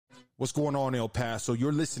What's going on, El Paso?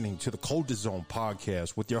 You're listening to the Cold Zone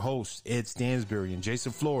podcast with your hosts, Ed Stansbury and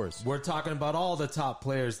Jason Flores. We're talking about all the top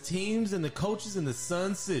players, teams, and the coaches in the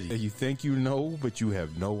Sun City. You think you know, but you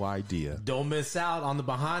have no idea. Don't miss out on the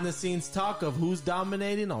behind-the-scenes talk of who's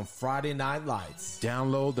dominating on Friday Night Lights.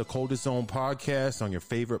 Download the Cold Zone podcast on your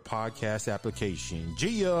favorite podcast application.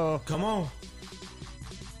 Gia! Come on.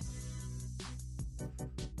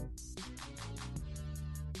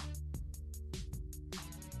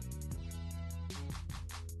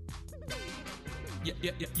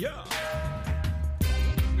 Yeah. Yeah.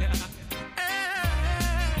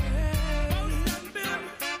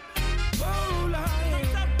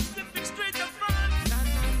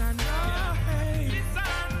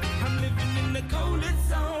 I'm living in the coldest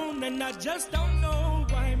zone, and I just don't know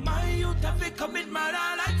why my youth have to commit murder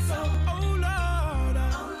like so. Oh Lord,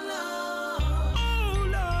 oh Lord, oh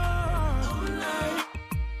Lord, oh Lord.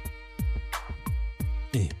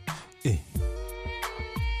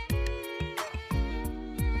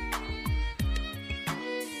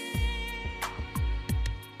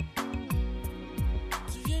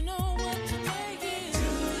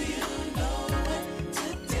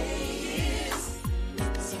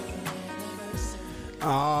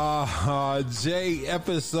 Jay,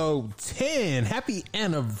 episode 10. Happy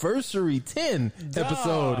anniversary, 10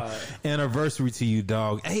 episode anniversary to you,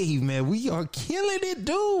 dog. Hey, man, we are killing it,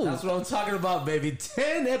 dude. That's what I'm talking about, baby.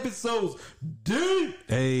 10 episodes, dude.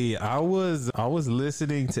 Hey, I was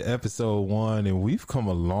listening to episode 1, and we've come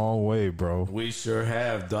a long way, bro. We sure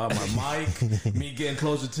have, dog. My mic, me getting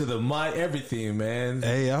closer to the mic, everything, man.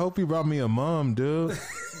 Hey, I hope you brought me a mom, dude.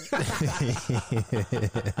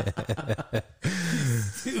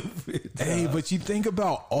 Stupid. Hey, but you think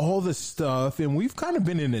about all the stuff, and we've kind of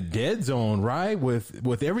been in a dead zone, right?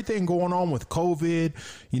 With everything going on with COVID,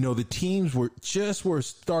 you know, the teams were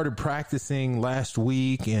started practicing last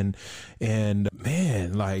week, and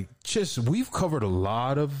man, like, we've covered a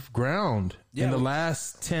lot of ground in the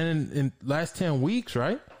last 10 weeks,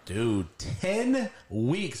 right? Dude, 10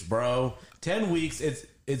 weeks, bro. 10 weeks.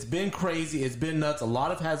 It's been crazy. It's been nuts. A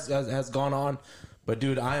lot of has gone on. But,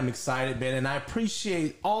 dude, I am excited, man, and I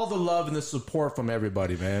appreciate all the love and the support from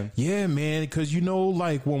everybody, man. Yeah, man, because, you know,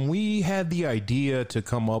 like, when we had the idea to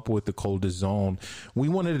come up with the Coldest Zone, we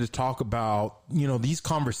wanted to talk about, you know, these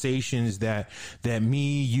conversations that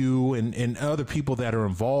me, you, and other people that are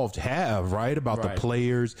involved have, right, about the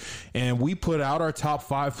players. And we put out our top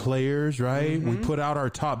 5 players, right? Mm-hmm. We put out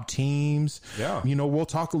our top teams. Yeah. You know, we'll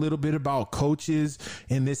talk a little bit about coaches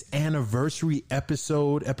in this anniversary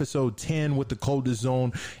episode 10 with the Coldest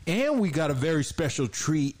Zone, and we got a very special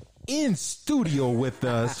treat in studio with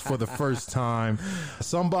us for the first time.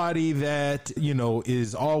 Somebody that, you know,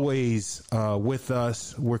 is always with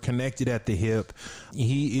us. We're connected at the hip.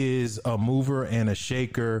 He is a mover and a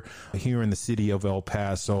shaker here in the city of El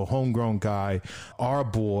Paso. Homegrown guy, our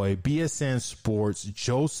boy, BSN Sports,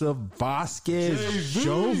 Joseph Vasquez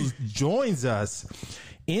joins us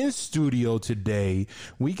in studio today.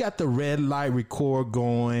 We got the red light record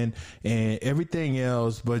going and everything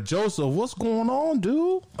else. But Joseph, what's going on,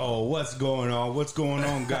 dude? Oh, what's going on? What's going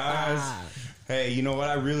on, guys? Hey, you know what?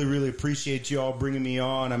 I really, really appreciate you all bringing me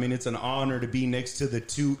on. I mean, it's an honor to be next to the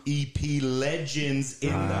 2 EP legends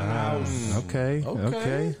in the house. Okay.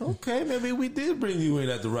 Maybe we did bring you in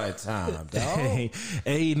at the right time, dog.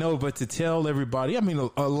 Hey, no, but to tell everybody, I mean,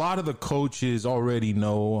 a lot of the coaches already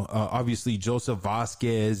know, obviously, Joseph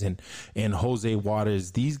Vasquez and Jose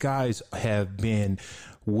Waters. These guys have been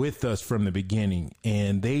with us from the beginning,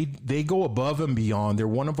 and they go above and beyond. They're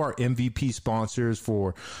one of our MVP sponsors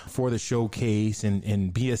for the showcase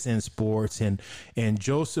and BSN Sports, and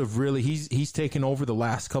Joseph really he's taken over the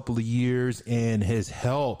last couple of years and has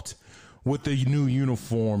helped with the new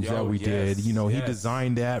uniforms that we did. You know, he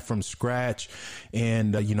designed that from scratch,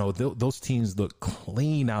 and you know, those teams look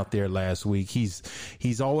clean out there last week.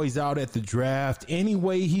 He's always out at the draft any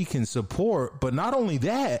way he can support, but not only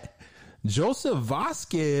that, Joseph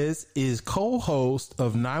Vasquez is co-host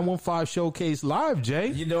of 915 Showcase Live, Jay.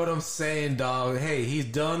 You know what I'm saying, dog? Hey, he's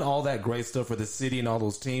done all that great stuff for the city and all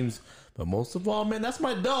those teams. But most of all, man, that's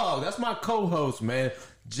my dog. That's my co-host, man.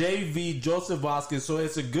 JV, Joseph Vasquez. So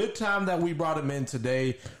it's a good time that we brought him in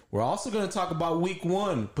today. We're also going to talk about week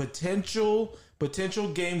 1, potential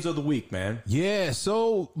potential games of the week, man. Yeah,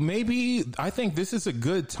 so maybe I think this is a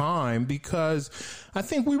good time because I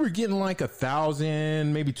think we were getting like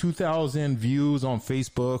 1,000, maybe 2,000 views on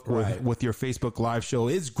Facebook with your Facebook live show.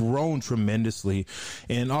 It's grown tremendously.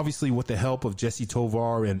 And obviously with the help of Jesse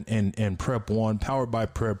Tovar and Prep One, powered by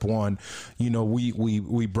Prep One, you know,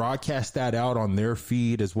 we broadcast that out on their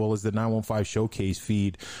feed as well as the 915 Showcase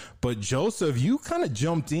feed. But Joseph, you kind of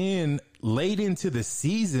jumped in late into the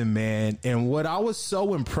season, man. And what I was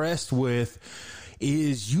so impressed with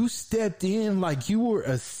is you stepped in like you were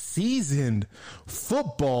a seasoned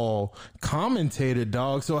football commentator,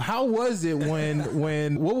 dog. So how was it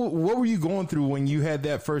what were you going through when you had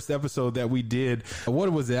that first episode that we did?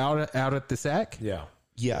 What was it, out at the sack? Yeah.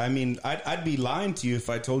 Yeah, I mean, I'd be lying to you if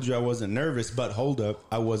I told you I wasn't nervous, but hold up,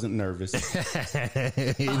 I wasn't nervous. This dude.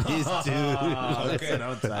 Okay.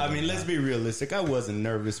 I mean, let's be realistic. I wasn't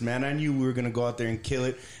nervous, man. I knew we were going to go out there and kill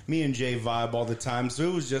it. Me and Jay vibe all the time, so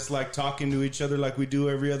it was just like talking to each other like we do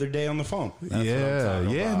every other day on the phone.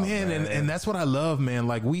 Yeah, man. And that's what I love, man.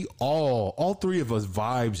 Like we all three of us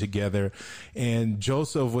vibe together, and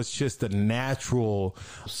Joseph was just a natural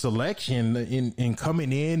selection in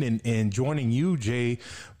coming in and joining you, Jay.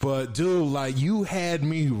 But dude, like you had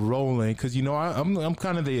me rolling because you know I'm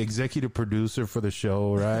kind of the executive producer for the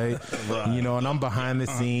show, right? You know, and I'm behind the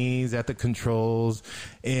scenes at the controls.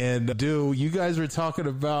 And dude, you guys were talking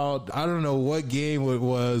about I don't know what game it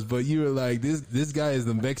was, but you were like, this guy is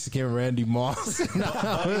the Mexican Randy Moss.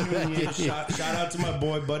 Buddy Nunez, shout out to my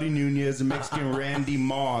boy Buddy Nunez, the Mexican Randy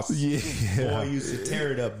Moss. Yeah, boy, used to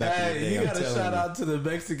tear it up back in the day. You got to shout out to the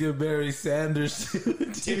Mexican Barry Sanders,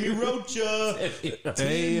 Timmy Rocha.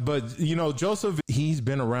 Hey, but you know, Joseph, he's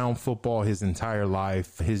been around football his entire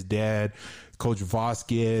life. His dad, Coach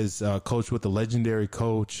Vasquez, coached with the legendary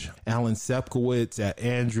coach Alan Sepkowitz at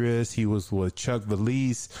Andress. He was with Chuck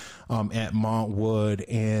Valise at Montwood.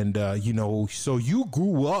 And, you know, so you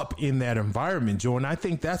grew up in that environment, Joe. And I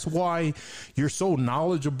think that's why you're so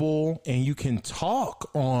knowledgeable and you can talk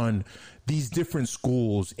on these different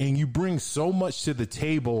schools, and you bring so much to the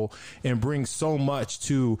table and bring so much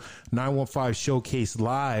to 915 Showcase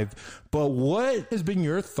Live. But what has been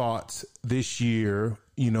your thoughts this year?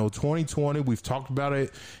 You know, 2020, we've talked about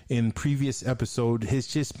it in previous episode, has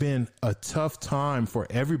just been a tough time for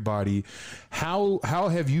everybody. How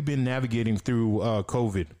have you been navigating through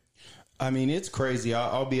COVID? I mean, it's crazy.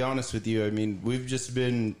 I'll be honest with you. I mean, we've just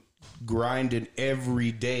been grinding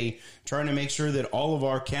every day, trying to make sure that all of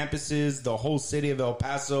our campuses, the whole city of El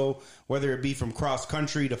Paso, whether it be from cross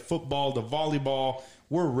country to football to volleyball,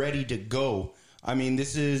 we're ready to go. I mean,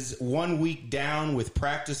 this is 1 week down with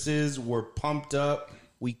practices. We're pumped up.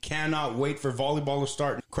 We cannot wait for volleyball to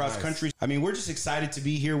start cross country. I mean, we're just excited to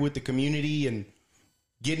be here with the community and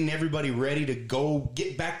getting everybody ready to go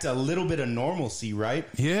get back to a little bit of normalcy, right?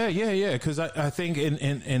 Yeah. Because I think,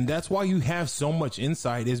 and that's why you have so much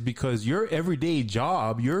insight is because your everyday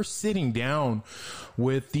job, you're sitting down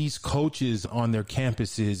with these coaches on their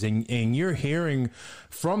campuses and you're hearing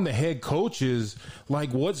from the head coaches,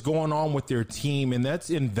 like what's going on with their team. And that's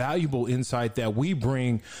invaluable insight that we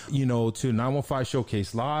bring, you know, to 915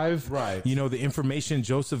 Showcase Live. Right. You know, the information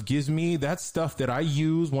Joseph gives me, that's stuff that I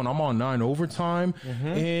use when I'm on 9 Overtime. Mm-hmm.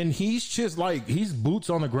 And he's just like, he's boots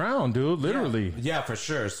on the ground, dude, literally. Yeah, for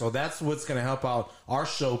sure. So that's what's going to help out our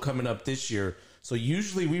show coming up this year. So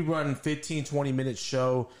usually we run 15, 20-minute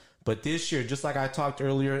show. But this year, just like I talked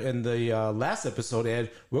earlier in the last episode,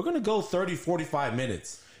 Ed, we're going to go 30, 45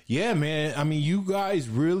 minutes. Yeah, man. I mean, you guys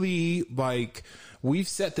really, like, we've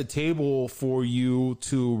set the table for you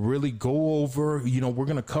to really go over, you know, we're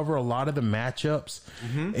going to cover a lot of the matchups.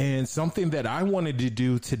 Mm-hmm. And something that I wanted to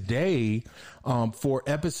do today for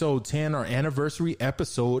episode 10, our anniversary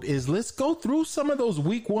episode, is let's go through some of those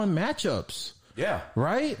week 1 matchups. Yeah.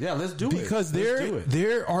 Right? Yeah, let's do it. Because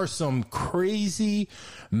there are some crazy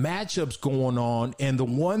matchups going on. And the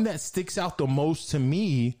one that sticks out the most to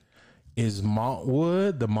me is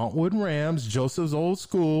Montwood, the Montwood Rams, Joseph's old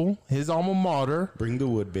school, his alma mater. Bring the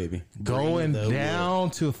wood, baby. Going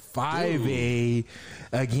down to 5A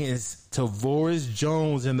against Tavoris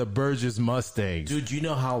Jones and the Burgess Mustangs. Dude, you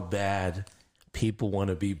know how bad people want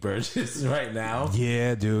to be Burgess right now?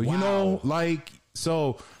 Yeah, dude. Wow. You know, like,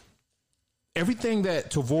 so everything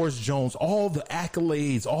that Tavoris Jones, all the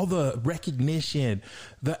accolades, all the recognition,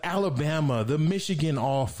 the Alabama, the Michigan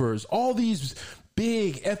offers, all these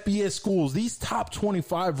big FBS schools, these top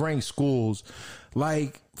 25 ranked schools,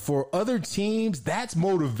 like for other teams, that's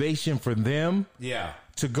motivation for them. Yeah.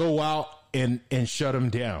 To go out and shut them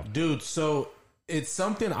down. Dude, so it's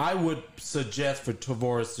something I would suggest for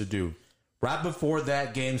Tavoris to do. Right before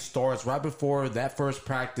that game starts, right before that first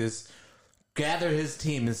practice, gather his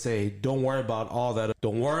team and say, don't worry about all that.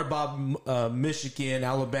 Don't worry about Michigan,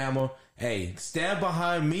 Alabama. Hey, stand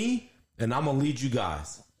behind me, and I'm going to lead you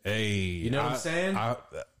guys. Hey, you know what I'm saying?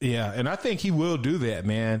 Yeah, and I think he will do that,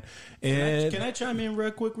 man. And Can I chime in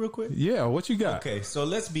real quick? yeah, what you got? Okay, so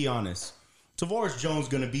let's be honest. Tavares Jones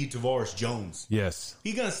going to be Tavares Jones. Yes.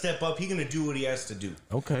 He's going to step up. He's going to do what he has to do.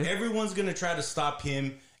 Okay. Everyone's going to try to stop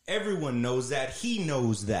him. Everyone knows that. He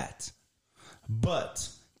knows that. But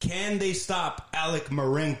can they stop Alec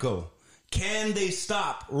Marenko? Can they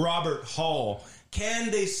stop Robert Hall?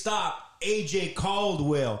 Can they stop AJ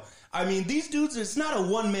Caldwell? I mean, these dudes, it's not a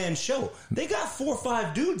one-man show. They got 4 or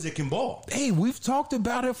 5 dudes that can ball. Hey, we've talked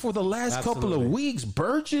about it for the last couple of weeks.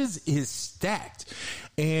 Burgess is stacked.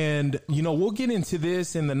 And, you know, we'll get into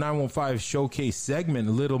this in the 915 Showcase segment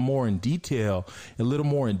a little more in detail, a little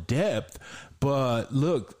more in depth. But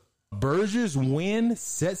look, Burgess' win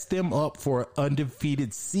sets them up for an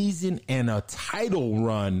undefeated season and a title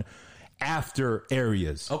run after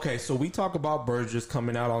Arias. Okay, so we talk about Burgess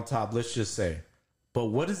coming out on top, let's just say. But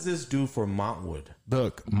what does this do for Montwood?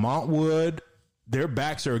 Look, Montwood, their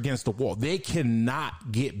backs are against the wall. They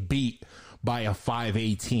cannot get beat by a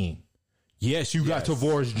 5A team. Yes, you got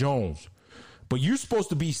Tavares Jones, but you're supposed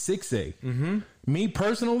to be 6A. Mm-hmm. Me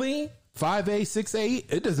personally, 5A, 6A,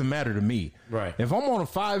 it doesn't matter to me. Right. If I'm on a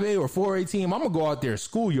 5A or 4A team, I'm going to go out there and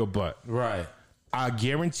school your butt. Right. I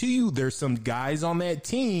guarantee you there's some guys on that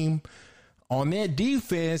team, on that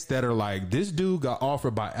defense, that are like, this dude got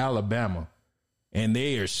offered by Alabama. And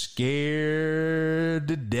they are scared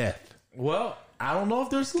to death. Well, I don't know if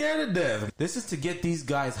they're scared to death. This is to get these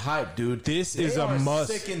guys hyped, dude. This is a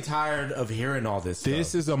must. Sick and tired of hearing all this This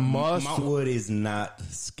stuff. is a must. Montwood is not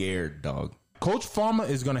scared, dog. Coach Farmer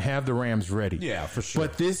is going to have the Rams ready. Yeah, for sure.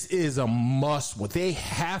 But this is a must. They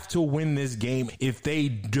have to win this game. If they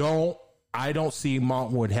don't, I don't see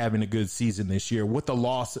Montwood having a good season this year with the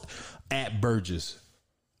loss at Burgess.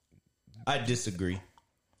 I disagree.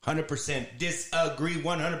 100% disagree.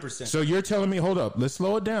 100%. So you're telling me, hold up, let's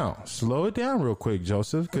slow it down. Slow it down real quick,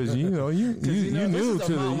 Joseph, because you know you new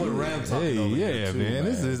to the hey, yeah, man.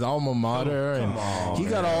 This is alma mater, he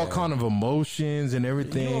got all kind of emotions and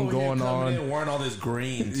everything going on. Wearing all this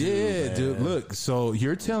green, too, yeah, man. dude. Look, so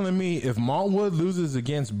you're telling me if Montwood loses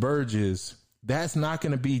against Burgess, that's not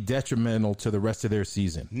going to be detrimental to the rest of their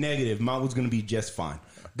season? Negative. Montwood's going to be just fine.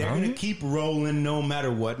 They're going to keep rolling no matter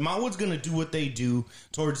what. Montwood's going to do what they do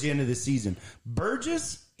towards the end of the season.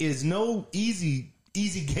 Burgess is no easy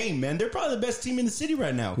game, man. They're probably the best team in the city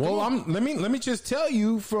right now. Well, let me just tell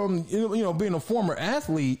you from being a former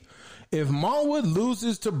athlete, if Montwood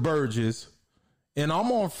loses to Burgess and I'm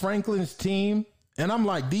on Franklin's team and I'm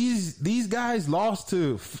like these guys lost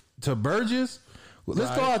to Burgess,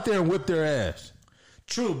 let's go out there and whip their ass.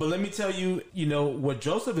 True, but let me tell you, what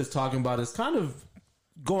Joseph is talking about is kind of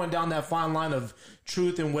going down that fine line of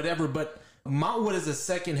truth and whatever, but Montwood is a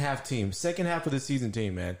second half of the season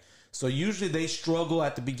team, man. So usually they struggle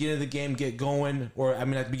at the beginning of the game, get going, at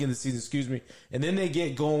the beginning of the season, and then they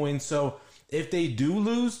get going. So if they do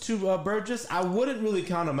lose to Burgess, I wouldn't really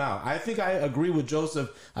count them out. I think I agree with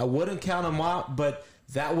Joseph. I wouldn't count them out, but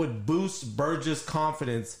that would boost Burgess'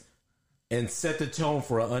 confidence and set the tone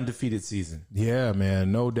for an undefeated season. Yeah,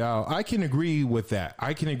 man, no doubt. I can agree with that.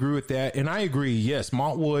 And I agree, yes,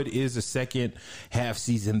 Montwood is a second half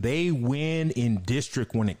season. They win in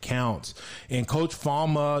district when it counts. And Coach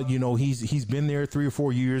Fama, he's been there 3 or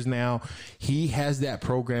 4 years now. He has that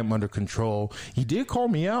program under control. He did call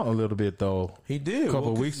me out a little bit, though. He did. A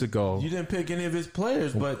couple of weeks ago. You didn't pick any of his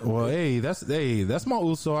players, but... Well, that's my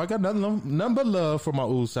Uso. I got nothing but love for my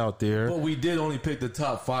Uso out there. But we did only pick the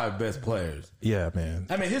top 5 best players. Yeah, man.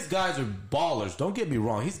 I mean, his guys are ballers. Don't get me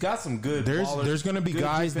wrong. He's got some good ballers. There's going to be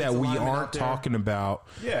guys that we aren't talking about,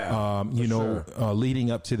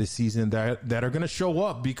 leading up to the season that are going to show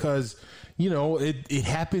up because, it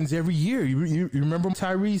happens every year. You remember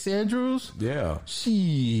Tyrese Andrews? Yeah.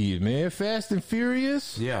 Shit, man. Fast and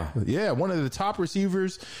Furious? Yeah. Yeah, one of the top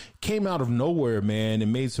receivers came out of nowhere, man,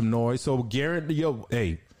 and made some noise. So, Garrett,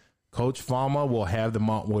 Coach Fama will have the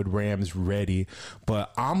Montwood Rams ready, but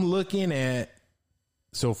I'm looking at,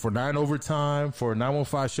 so for 9 Overtime, for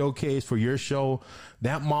 915 Showcase, for your show,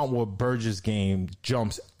 that Montwood Burgess game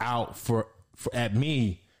jumps out for at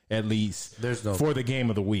me, at least, for the game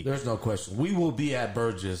of the week. There's no question. We will be at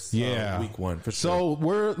Burgess week 1, for sure.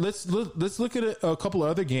 So let's look at a couple of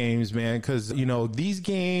other games, man, because, these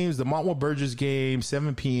games, the Montwood Burgess game,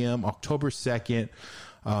 7 p.m., October 2nd,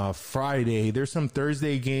 Friday. There's some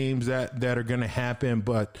Thursday games that are going to happen,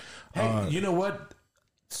 but hey, you know what?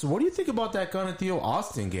 So what do you think about that Cantillo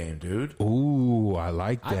Austin game, dude? Ooh, I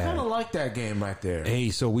like that. I kind of like that game right there. Hey,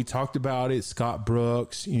 so we talked about it. Scott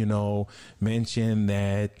Brooks, mentioned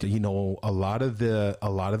that, a lot of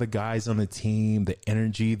the guys on the team, the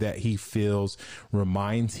energy that he feels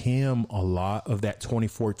reminds him a lot of that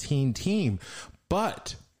 2014 team.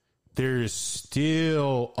 But there's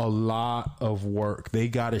still a lot of work. They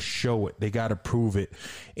got to show it. They got to prove it.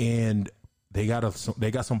 And they got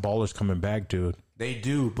some ballers coming back, dude. They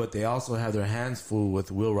do, but they also have their hands full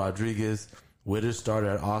with Will Rodriguez, Witter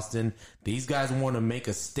started at Austin. These guys want to make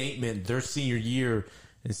a statement their senior year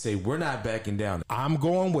and say, we're not backing down. I'm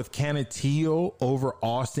going with Cantillo over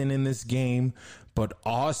Austin in this game, but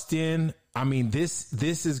Austin, I mean, this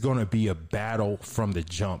is going to be a battle from the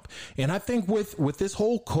jump. And I think with this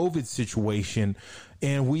whole COVID situation,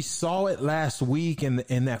 and we saw it last week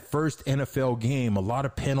in that first NFL game, a lot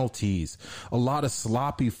of penalties, a lot of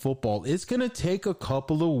sloppy football. It's going to take a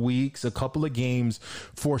couple of weeks, a couple of games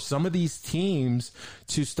for some of these teams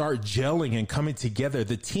to start gelling and coming together.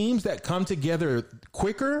 The teams that come together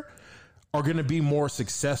quicker are going to be more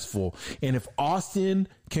successful. And if Austin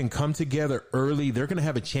can come together early, they're going to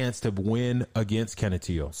have a chance to win against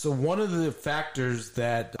Cantillo. So one of the factors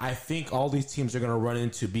that I think all these teams are going to run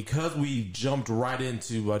into, because we jumped right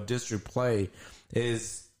into district play,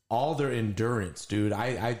 is all their endurance, dude.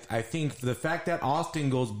 I think the fact that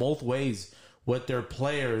Austin goes both ways with their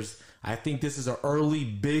players, I think this is an early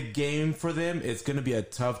big game for them. It's going to be a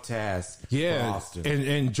tough task for Austin.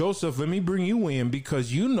 And Joseph, let me bring you in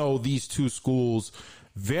because you know these two schools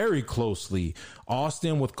very closely.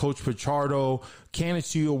 Austin with Coach Pichardo,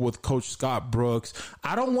 Cantillo with Coach Scott Brooks.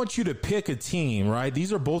 I don't want you to pick a team, right?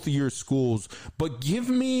 These are both of your schools, but give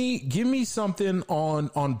me something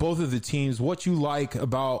on both of the teams, what you like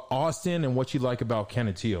about Austin and what you like about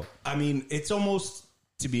Cantillo. I mean, it's almost,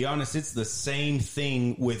 to be honest, it's the same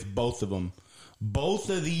thing with both of them. Both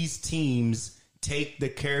of these teams take the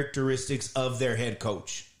characteristics of their head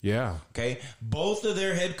coach. Yeah. Okay. Both of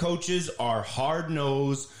their head coaches are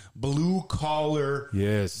hard-nosed, blue-collar,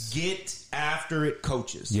 yes, get after it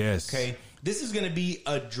coaches. Yes. Okay. This is going to be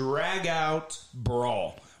a drag-out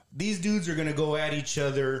brawl. These dudes are going to go at each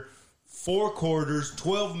other 4 quarters,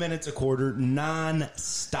 12 minutes a quarter,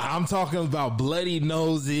 non-stop. I'm talking about bloody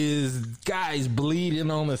noses, guys bleeding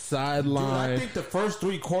on the sideline. Dude, I think the first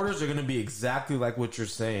 3 quarters are going to be exactly like what you're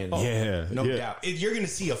saying. Oh, yeah. No doubt. You're going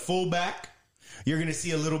to see a fullback. You're going to see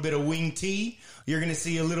a little bit of wing T. You're going to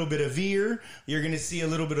see a little bit of veer. You're going to see a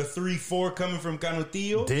little bit of 3-4 coming from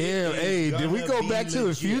Cantillo. Damn, hey, did we go back to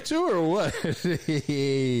the future or what?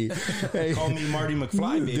 Hey. Call me Marty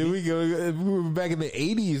McFly, baby. Did we were back in the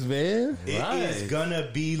 80s, man. It is going to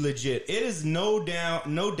be legit. It is no doubt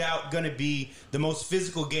going to be the most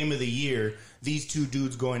physical game of the year. These two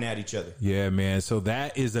dudes going at each other. Yeah, man. So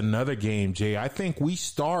that is another game, Jay. I think we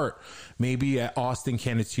start maybe at Austin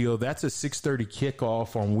Cantillo. That's a 6:30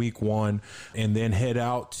 kickoff on week 1, and then head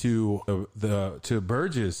out to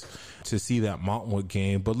Burgess to see that Montwood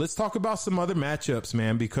game. But let's talk about some other matchups,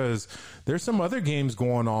 man, because there's some other games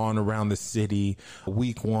going on around the city.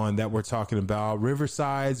 Week 1 that we're talking about.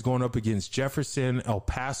 Riverside's going up against Jefferson, El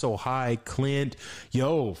Paso High, Clint.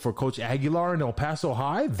 Yo, for Coach Aguilar and El Paso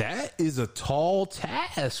High, that is a tall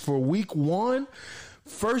task for week 1.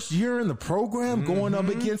 First year in the program, going up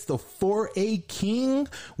against the 4A King.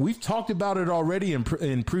 We've talked about it already in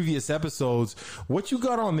previous episodes. What you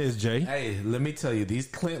got on this, Jay? Hey, let me tell you, these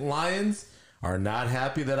Clint Lions are not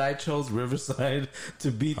happy that I chose Riverside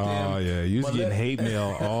to beat them. Oh, yeah. You was getting hate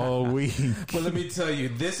mail all week. But let me tell you,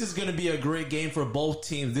 this is going to be a great game for both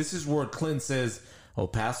teams. This is where Clint says, El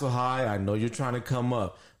Paso High, I know you're trying to come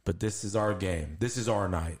up, but this is our game. This is our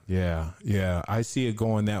night. Yeah. I see it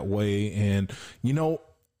going that way. And,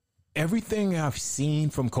 everything I've seen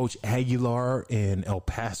from Coach Aguilar and El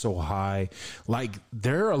Paso High, like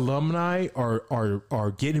their alumni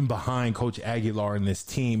are getting behind Coach Aguilar and this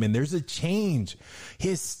team. And there's a change.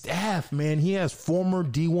 His staff, man, he has former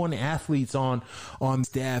D1 athletes on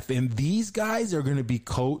staff. And these guys are going to be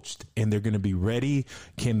coached and they're going to be ready.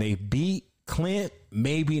 Can they beat Clint?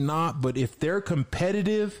 Maybe not, but if they're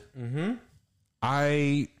competitive,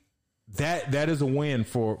 that is a win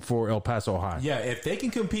for El Paso High. Yeah, if they can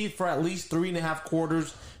compete for at least 3.5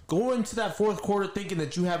 quarters, go into that 4th quarter thinking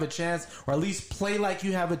that you have a chance, or at least play like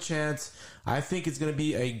you have a chance, I think it's going to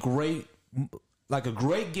be a great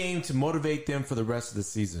game to motivate them for the rest of the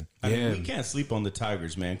season. I mean, we can't sleep on the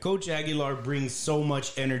Tigers, man. Coach Aguilar brings so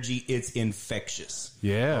much energy, it's infectious.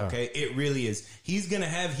 Yeah. Okay, it really is. He's going to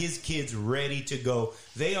have his kids ready to go.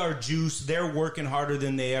 They are juiced. They're working harder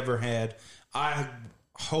than they ever had. I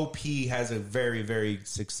hope he has a very, very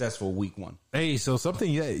successful week 1. Hey, so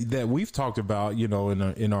something that we've talked about,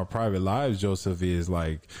 in our private lives, Joseph, is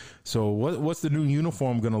like, so what's the new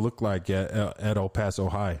uniform going to look like at El Paso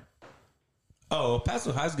High? Oh, El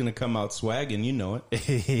Paso High is going to come out swagging, you know it.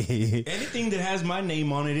 Anything that has my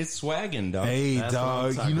name on it is swagging, dog. Hey, That's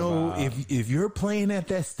dog, if you're playing at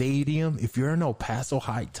that stadium, if you're an El Paso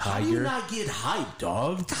High Tiger. How do you not get hyped,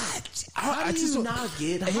 dog? How do you not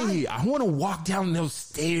get hyped? Hey, I want to walk down those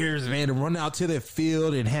stairs, man, and run out to the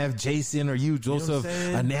field and have Jason or you, Joseph,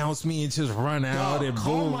 announce me and just run out and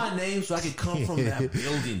call boom. my name so I can come from that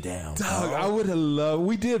building down. Dog, I would have loved.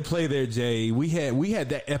 We did play there, Jay. We had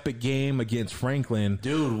that epic game against Franklin,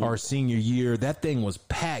 dude, our senior year. That thing was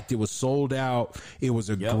packed. It was sold out. It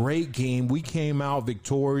was a great game. We came out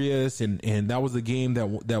victorious, and that was the game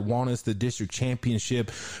that won us the district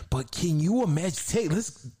championship. But can you imagine?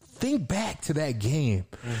 Let's think back to that game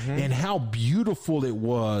and how beautiful it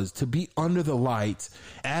was to be under the lights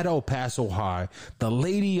at El Paso High. The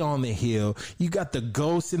lady on the hill. You got the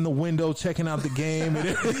ghost in the window checking out the game.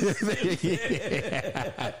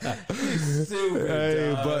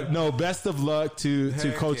 But no, best of luck to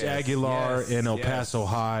Coach Aguilar and El Paso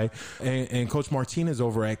High and Coach Martinez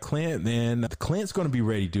over at Clint. Man, Clint's going to be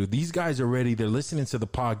ready, dude. These guys are ready. They're listening to the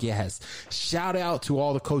podcast. Shout out to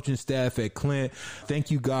all the coaching staff at Clint.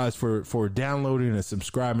 Thank you guys for downloading and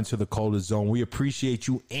subscribing to the Colder Zone. We appreciate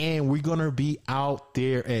you, and we're gonna be out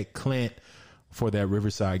there at Clint for that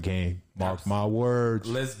Riverside game. Mark my words.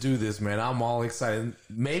 Let's do this, man. I'm all excited.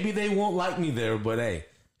 Maybe they won't like me there, but hey,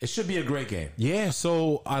 it should be a great game. Yeah,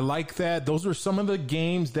 so I like that. Those are some of the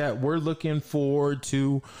games that we're looking forward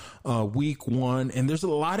to week 1. And there's a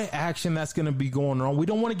lot of action that's going to be going on. We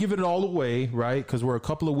don't want to give it all away, right? Because we're a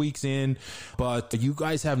couple of weeks in. But you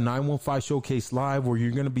guys have 915 Showcase Live where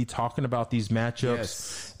you're going to be talking about these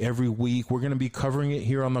matchups every week. We're going to be covering it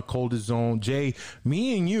here on the Coldest Zone. Jay,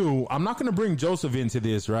 me and you, I'm not going to bring Joseph into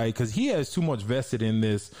this, right? Because he has too much vested in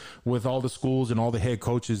this with all the schools and all the head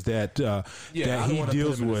coaches that he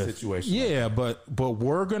deals with. Yeah, but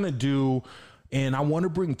we're going to do... And I want to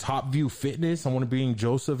bring Top View Fitness. I want to bring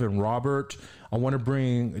Joseph and Robert. I want to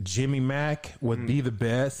bring Jimmy Mack would be the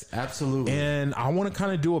best. Absolutely. And I want to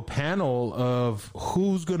kind of do a panel of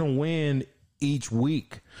who's going to win each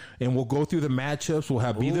week. And we'll go through the matchups. We'll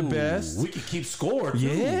have Be the Best. We can keep score, too.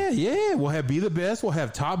 Yeah. We'll have Be the Best. We'll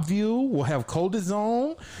have Top View. We'll have Coldest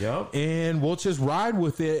Zone. Yep. And we'll just ride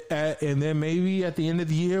with it. And then maybe at the end of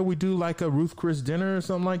the year, we do like a Ruth Chris dinner or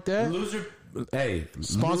something like that.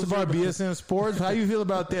 Sponsored by BSN Sports. How you feel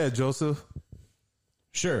about that, Joseph?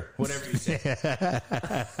 Sure, whatever you say. But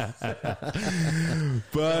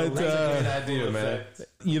that's a good idea, man.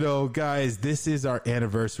 Guys, this is our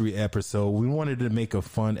anniversary episode. We wanted to make a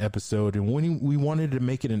fun episode, and we wanted to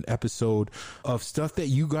make it an episode of stuff that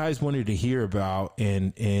you guys wanted to hear about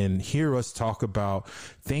and hear us talk about.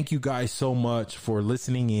 Thank you guys so much for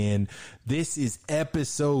listening in. This is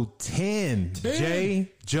episode 10.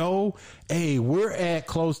 Jay, Joe, hey, we're at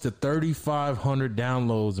close to 3,500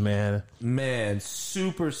 downloads, man. Man,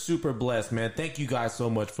 super, super blessed, man. Thank you guys so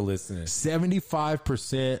much for listening.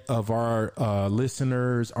 75% of our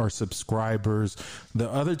listeners are subscribers. The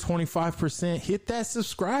other 25%, hit that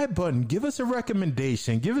subscribe button. Give us a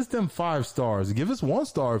recommendation. Give us them 5 stars. Give us 1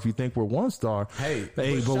 star if you think we're 1 star. Hey, but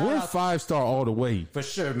we're 5 star all the way. For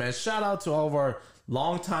sure, man. Shout out to all of our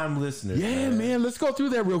long-time listeners. Yeah, man. Let's go through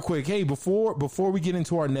that real quick. Hey, before we get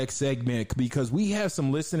into our next segment, because we have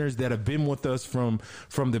some listeners that have been with us from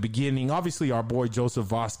the beginning. Obviously, our boy Joseph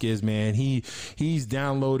Vasquez, man, he's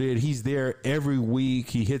downloaded. He's there every week.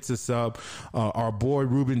 He hits us up. Our boy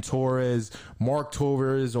Ruben Torres, Mark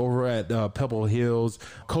Tovers over at Pebble Hills,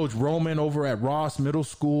 Coach Roman over at Ross Middle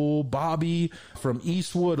School, Bobby from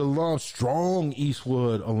Eastwood strong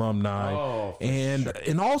Eastwood alumni,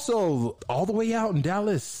 and also all the way out in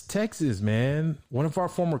Dallas, Texas, man. One of our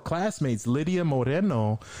former classmates, Lydia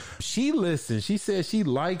Moreno, she listens. She says she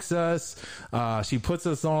likes us. She puts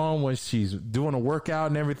us on when she's doing a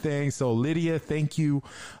workout and everything. So, Lydia, thank you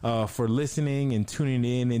for listening and tuning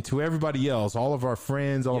in. And to everybody else, all of our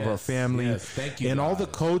friends, all of our family, thank you, and guys. all the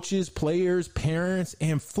coaches, players, parents,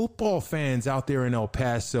 and football fans out there in El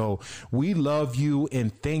Paso. We love you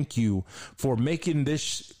and thank you for making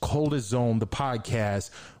this Coldest Zone, the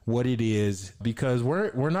podcast, what it is, because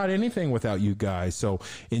we're not anything without you guys. So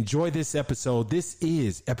enjoy this episode. This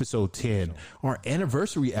is episode 10, our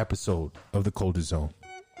anniversary episode of the Coldest Zone.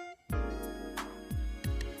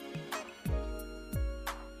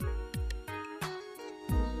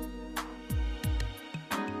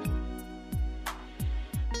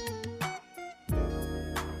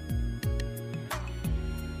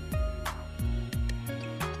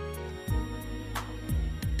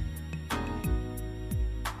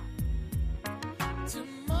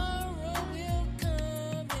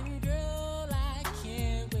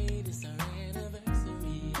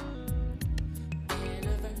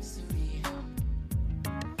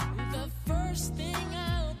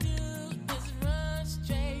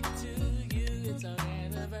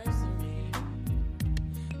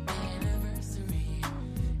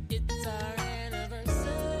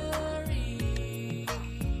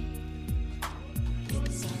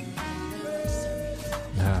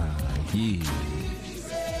 Yeah.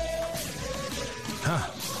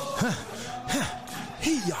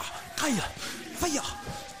 Hiya, kaya, faya,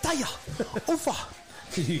 taya, ufa.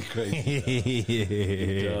 You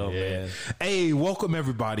crazy. Yo, man. Hey, welcome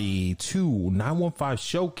everybody to 915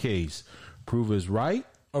 Showcase. Prove us right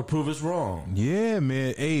Or prove us wrong. Yeah,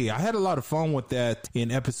 man. Hey, I had a lot of fun with that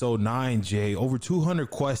in episode 9, Jay. Over 200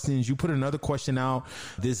 questions. You put another question out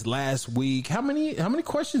this last week. How many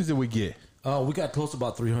questions did we get? Oh, we got close to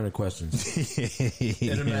about 300 questions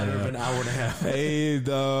in a matter of an hour and a half. Hey,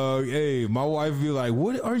 dog. Hey, my wife be like,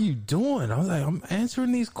 "What are you doing?" I was like, "I'm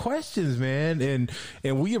answering these questions, man."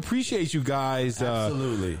 And we appreciate you guys,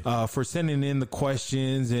 Absolutely, for sending in the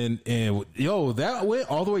questions. And yo, that went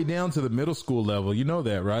all the way down to the middle school level. You know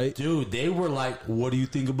that, right? dude? They were like, "What do you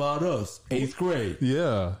think about us?" 8th grade.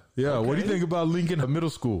 Yeah. Okay. What do you think about Lincoln Middle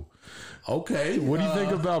School? Okay. What do you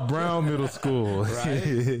think about Brown Middle School?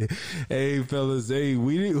 Right. Hey, fellas. Hey,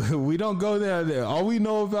 we don't go there. All we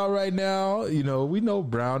know about right now, we know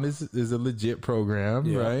Brown is a legit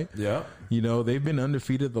program, right? Yeah. They've been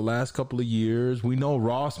undefeated the last couple of years. We know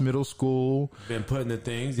Ross Middle School. Been putting the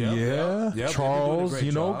things. Yeah. Charles,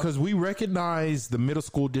 job. because we recognize the middle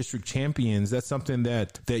school district champions. That's something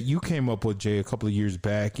that you came up with, Jay, a couple of years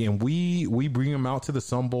back. And we bring them out to the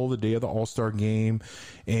Sun Bowl the day of the All-Star game.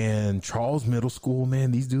 And Charles Middle School,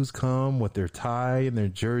 man, these dudes come with their tie and their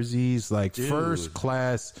jerseys, like first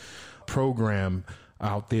class program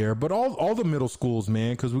out there. But all the middle schools,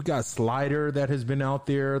 man, because we got Slider that has been out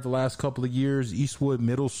there the last couple of years, Eastwood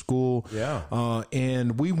Middle School. Yeah.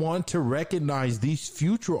 And we want to recognize these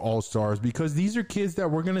future All-Stars because these are kids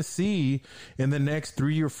that we're going to see in the next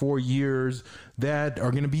 3 or 4 years that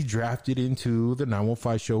are going to be drafted into the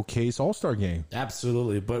 915 Showcase All-Star game.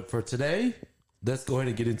 Absolutely. But for today, let's go ahead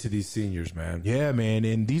and get into these seniors, man. Yeah, man.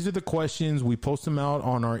 And these are the questions. We post them out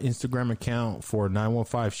on our Instagram account for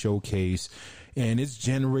 915 Showcase. And it's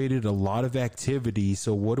generated a lot of activity.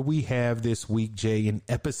 So what do we have this week, Jay, in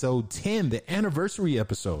episode 10, the anniversary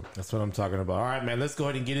episode? That's what I'm talking about. All right, man, let's go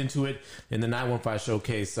ahead and get into it in the 915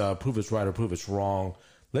 Showcase. Prove it's right or prove it's wrong.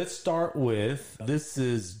 Let's start with, this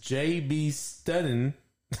is JB Stunning.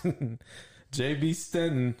 JB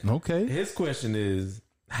Stunning. Okay. His question is,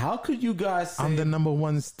 how could you guys say... I'm the number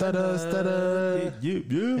one stutter.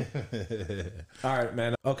 You. All right,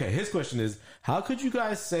 man. Okay, his question is, how could you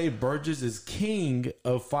guys say Burgess is king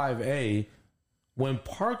of 5A when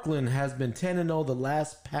Parkland has been 10-0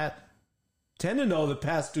 the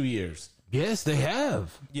past 2 years? Yes, they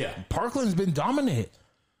have. Yeah. Parkland's been dominant.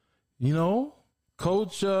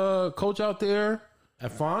 Coach out there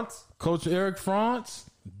At France? Coach Eric France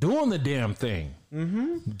doing the damn thing.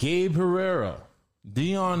 Mm-hmm. Gabe Herrera,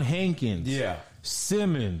 Dion Hankins,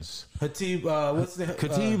 Simmons, Hatib, what's the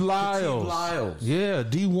Khatib Lyles. Khatib Lyles. Yeah,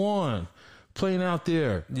 D1 playing out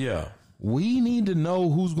there. Yeah. We need to know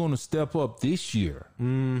who's going to step up this year.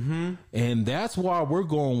 Mm-hmm. And that's why we're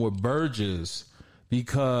going with Burgess,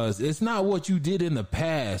 because it's not what you did in the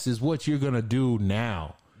past, it's what you're going to do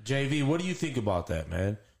now. JV, what do you think about that,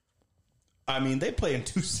 man? I mean, they play in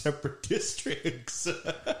 2 separate districts.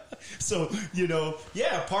 So,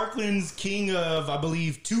 Parkland's king of, I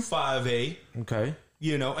believe, 2-5A. Okay.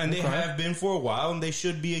 And they have been for a while, and they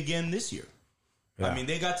should be again this year. Yeah. I mean,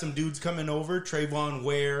 they got some dudes coming over. Trayvon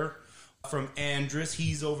Ware from Andrus,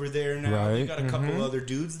 he's over there now. Right. They got a couple other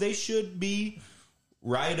dudes. They should be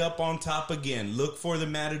right up on top again. Look for the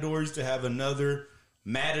Matadors to have another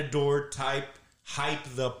Matador-type hype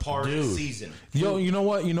the park season. Yo, you know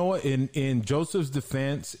what? In Joseph's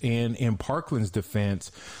defense and in Parkland's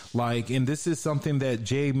defense, and this is something that,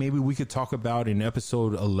 Jay, maybe we could talk about in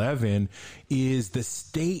episode 11, is the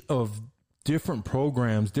state of different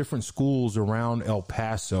programs, different schools around El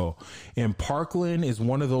Paso. And Parkland is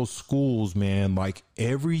one of those schools, man,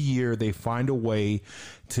 every year they find a way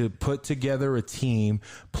to put together a team,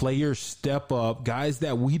 players step up, guys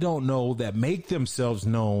that we don't know that make themselves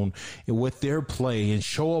known with their play and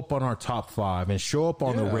show up on our top 5 and show up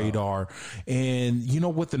on the radar. And,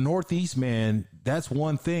 with the Northeast, man, that's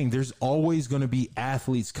one thing. There's always going to be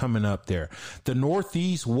athletes coming up there. The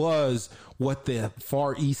Northeast was what the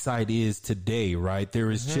Far East Side is today, right? There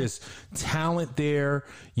is just talent there.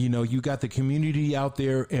 You got the community out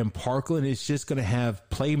there, and Parkland is just going to have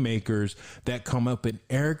playmakers that come up in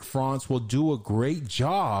Eric France will do a great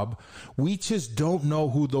job. We just don't know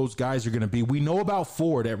who those guys are going to be. We know about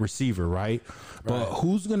Ford at receiver, right? But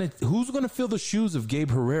who's gonna fill the shoes of Gabe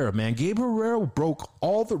Herrera, man? Gabe Herrera broke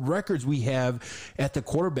all the records we have at the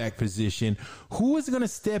quarterback position. Who is gonna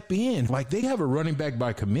step in? Like, they have a running back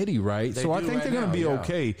by committee, right? So I think they're gonna be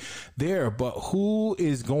okay there. But who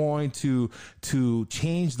is going to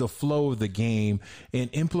change the flow of the game and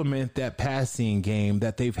implement that passing game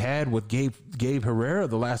that they've had with Gabe Herrera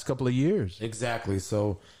the last couple of years? Exactly.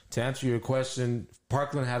 So to answer your question,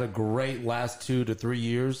 Parkland had a great last 2 to 3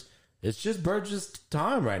 years. It's just Burgess'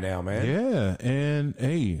 time right now, man. Yeah, and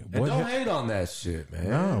hey, and don't hate on that shit, man.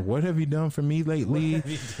 No, what have you done for me lately?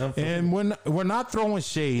 And we're not throwing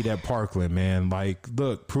shade at Parkland, man. Like,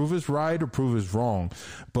 look, prove us right or prove us wrong.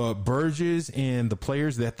 But Burgess and the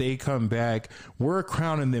players that they come back, we're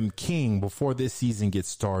crowning them king before this season gets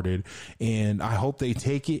started. And I hope they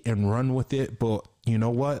take it and run with it. But you know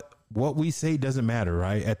what? What we say doesn't matter,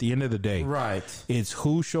 right? At the end of the day, right? It's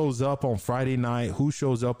who shows up on Friday night, who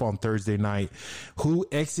shows up on Thursday night, who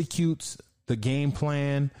executes the game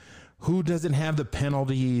plan, who doesn't have the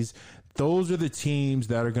penalties. Those are the teams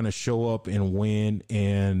that are going to show up and win.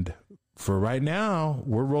 And for right now,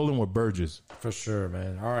 we're rolling with Burgess. For sure,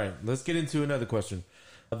 man. All right, let's get into another question.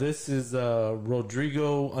 This is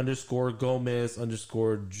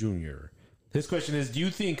Rodrigo_Gomez_Jr. His question is, do you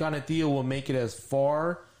think Canetillo will make it as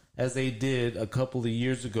far as they did a couple of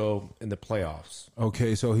years ago in the playoffs?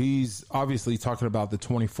 Okay, so he's obviously talking about the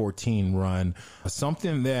 2014 run.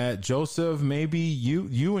 Something that, Joseph, maybe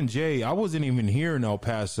you and Jay, I wasn't even here in El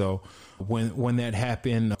Paso when that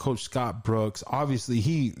happened. Coach Scott Brooks, obviously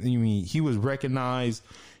he was recognized.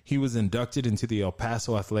 He was inducted into the El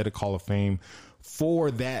Paso Athletic Hall of Fame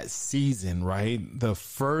for that season, right? The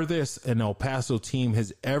furthest an El Paso team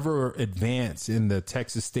has ever advanced in the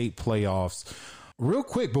Texas State playoffs. Real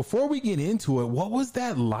quick, before we get into it, what was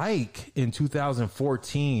that like in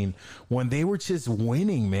 2014 when they were just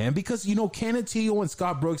winning, man? Because, Canetillo and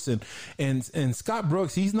Scott Brooks and Scott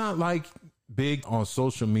Brooks, he's not like big on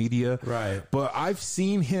social media. Right. But I've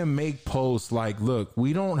seen him make posts like, look,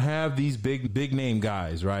 we don't have these big name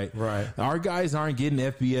guys, right? Right. Our guys aren't getting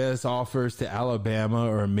FBS offers to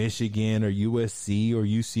Alabama or Michigan or USC or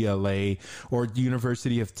UCLA or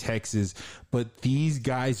University of Texas. But these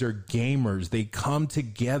guys are gamers. They come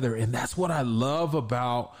together. And that's what I love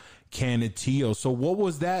about Canetillo. So what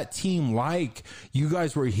was that team like? You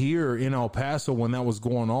guys were here in El Paso when that was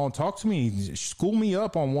going on. Talk to me, school me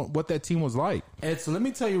up on what that team was like. And so let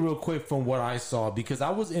me tell you real quick from what I saw, because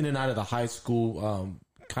I was in and out of the high school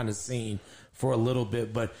kind of scene for a little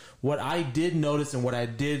bit. But what I did notice and what I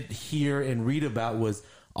did hear and read about was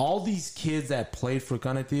all these kids that played for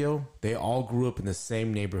Canetillo, they all grew up in the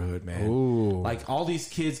same neighborhood, man. Ooh. Like, all these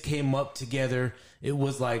kids came up together. It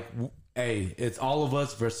was like, hey, it's all of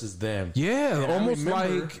us versus them. Yeah, almost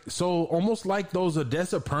like those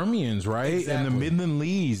Odessa Permians, right? Exactly. And the Midland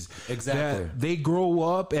Lees. Exactly. That they grow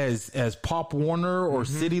up as Pop Warner or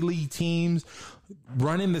City League teams,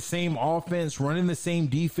 running the same offense, running the same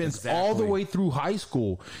defense all the way through high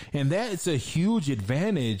school. And that's a huge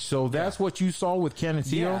advantage. So that's what you saw with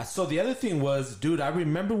Canetillo? Yeah, so the other thing was, dude, I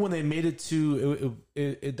remember when they made it to,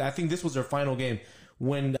 I think this was their final game,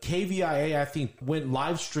 when KVIA, I think, went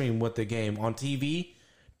live stream with the game on TV.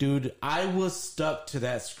 Dude, I was stuck to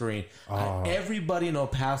that screen. Everybody in El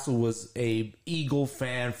Paso was a Eagle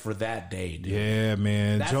fan for that day, dude. Yeah,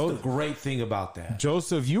 man. That's the great thing about that.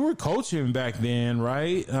 Joseph, you were coaching back then,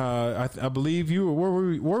 right? I believe you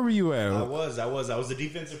were. Where were you at? I was the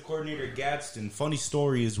defensive coordinator at Gadsden. Funny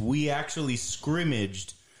story is we actually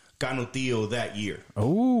scrimmaged Canetillo that year.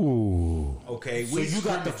 Oh, okay. So you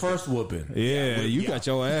got the first whooping. Yeah, you got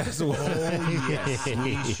your ass whooped. Oh, yes,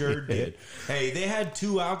 we sure did. Hey, they had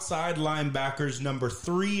two outside linebackers, number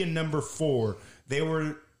 3 and number 4.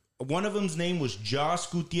 One of them's name was Josh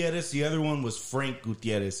Gutierrez. The other one was Frank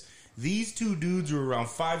Gutierrez. These two dudes were around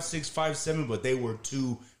 5'6", 5'7", but they were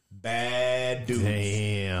two bad dudes.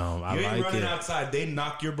 Damn, I you ain't like running it. outside, they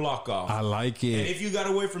knock your block off. I like it. And if you got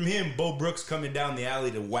away from him, Bo Brooks coming down the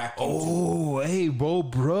alley to whack you. Oh, hey, Bo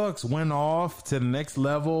Brooks went off to the next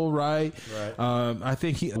level, right? Right. I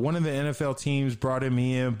think one of the NFL teams brought him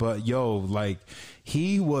in, but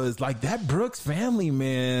he was like that Brooks family,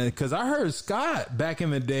 man. Because I heard Scott back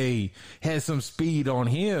in the day had some speed on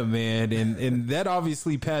him, man, and that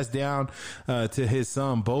obviously passed down to his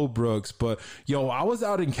son Bo Brooks. But I was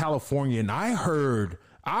out in California and I heard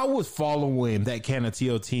I was following that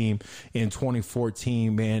Canutillo team in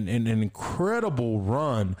 2014, man, and an incredible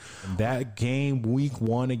run. That game week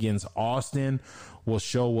 1 against Austin will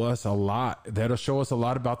show us a lot. That'll show us a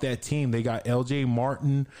lot about that team. They got LJ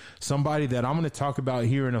Martin, somebody that I'm going to talk about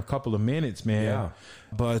here in a couple of minutes, man. Yeah.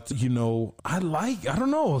 But, you know, I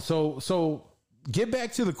don't know. So get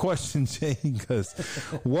back to the question, Jay, because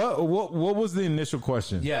what was the initial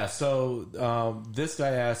question? Yeah, so this guy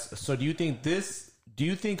asked, so do you think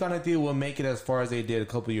Canutillo will make it as far as they did a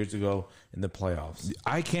couple years ago in the playoffs?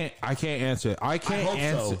 I can't answer it. I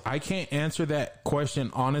can't answer that question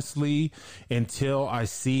honestly until I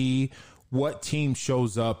see what team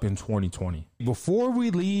shows up in 2020. Before we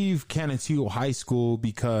leave Canutillo High School,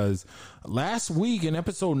 because last week in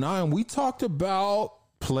episode 9, we talked about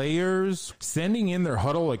players sending in their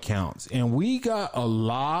Hudl accounts, and we got a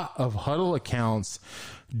lot of Hudl accounts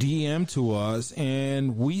DM to us,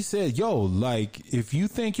 and we said, yo, like, if you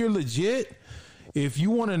think you're legit, if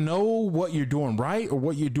you want to know what you're doing right or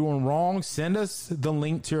what you're doing wrong, send us the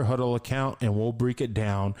link to your Hudl account and we'll break it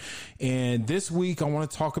down. And this week I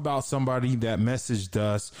want to talk about somebody that messaged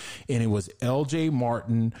us, and it was LJ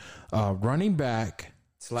Martin, running back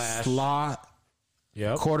Slash. slot,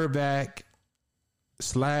 Yep. quarterback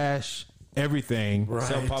slash everything. Right.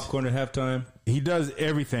 Sell popcorn at halftime. He does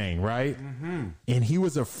everything, right? Mm-hmm. And he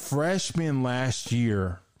was a freshman last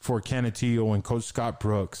year for Canutillo, and Coach Scott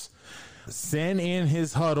Brooks sent in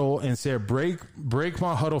his Hudl and said, break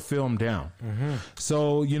my Hudl film down. Mm-hmm.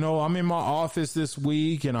 So, you know, I'm in my office this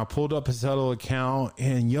week and I pulled up his Hudl account,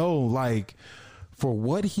 and yo, like, for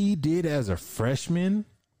what he did as a freshman,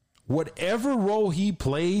 whatever role he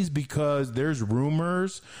plays, because there's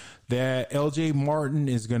rumors that LJ Martin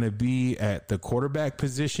is going to be at the quarterback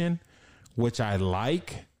position, which I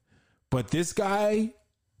like. But this guy,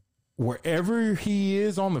 wherever he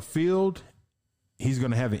is on the field, he's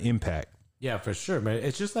going to have an impact. Yeah, for sure, man.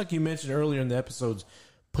 It's just like you mentioned earlier in the episodes,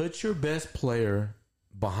 put your best player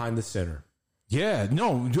behind the center. Yeah,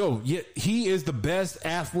 he is the best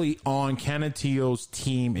athlete on Canutillo's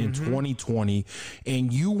team in 2020,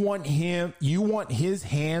 and you want his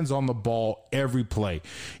hands on the ball every play.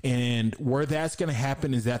 And where that's going to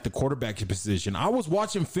happen is at the quarterback position. I was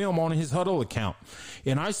watching film on his Hudl account,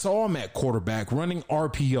 and I saw him at quarterback running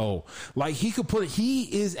RPO. Like, he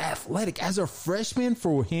is athletic. As a freshman,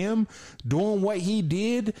 for him doing what he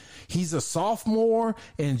did, he's a sophomore,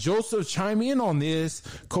 and Joseph chime in on this.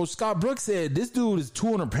 Coach Scott Brooks said, this dude is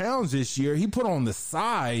 200 pounds this year. He put on the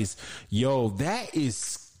size. Yo, that is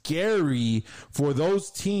scary for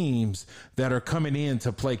those teams that are coming in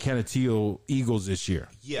to play Canutillo Eagles this year.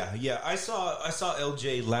 Yeah. I saw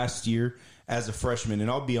LJ last year as a freshman,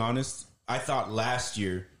 and I'll be honest, I thought last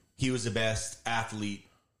year he was the best athlete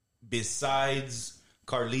besides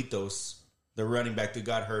Carlitos, the running back that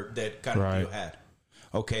got hurt that Canutillo had.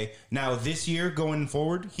 Okay, now this year going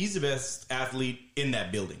forward, he's the best athlete in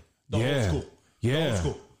that building. The whole school. Yeah. The whole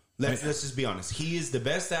school. Let's just be honest. He is the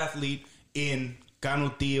best athlete in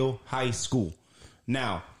Canutillo High School.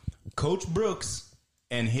 Now, Coach Brooks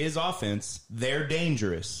and his offense, they're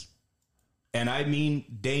dangerous. And I mean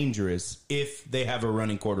dangerous if they have a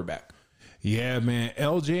running quarterback. Yeah, man.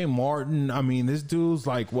 LJ Martin, I mean, this dude's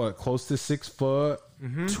like, what, close to 6 foot,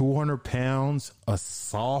 200 pounds, a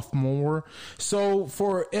sophomore. So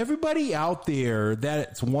for everybody out there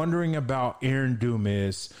that's wondering about Aaron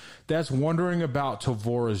Dumas, that's wondering about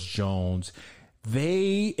Tavoris Jones,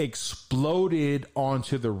 they exploded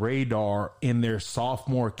onto the radar in their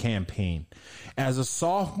sophomore campaign. As a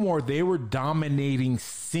sophomore, they were dominating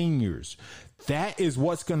seniors. That is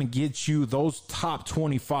what's going to get you those top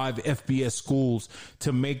 25 FBS schools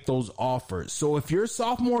to make those offers. So if your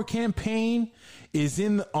sophomore campaign is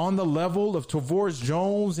on the level of Tavoris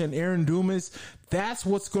Jones and Aaron Dumas, that's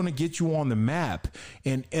what's going to get you on the map.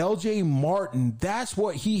 And LJ Martin, that's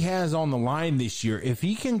what he has on the line this year. If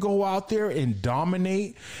he can go out there and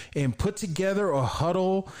dominate and put together a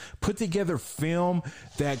Hudl, put together film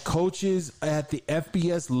that coaches at the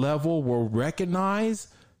FBS level will recognize,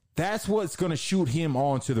 that's what's going to shoot him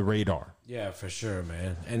onto the radar. Yeah, for sure,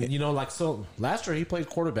 man. And, you know, like, so last year he played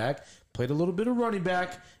quarterback, played a little bit of running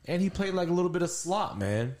back, and he played like a little bit of slot,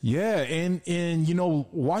 man. Yeah, and you know,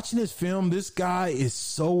 watching this film, this guy is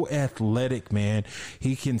so athletic, man.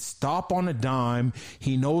 He can stop on a dime.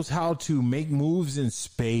 He knows how to make moves in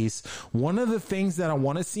space. One of the things that I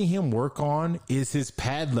want to see him work on is his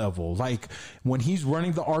pad level. Like, when he's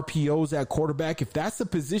running the RPOs at quarterback, if that's the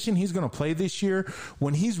position he's going to play this year,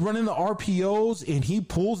 when he's running the RPOs and he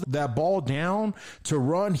pulls that ball down to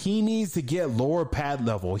run, he needs to get lower pad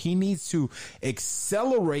level. He needs needs to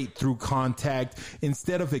accelerate through contact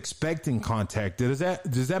instead of expecting contact. Does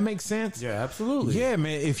that make sense? Yeah, absolutely. Yeah,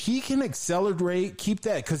 man. If he can accelerate, keep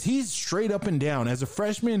that, because he's straight up and down. As a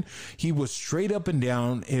freshman, he was straight up and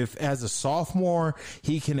down. If as a sophomore,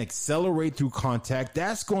 he can accelerate through contact,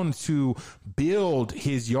 that's going to build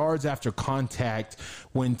his yards after contact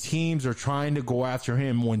when teams are trying to go after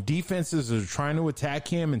him, when defenses are trying to attack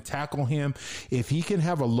him and tackle him. If he can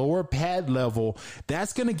have a lower pad level,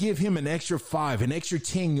 that's going to give him an extra 5, an extra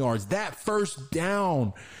 10 yards. That first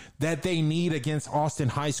down that they need against Austin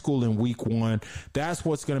High School in week 1. That's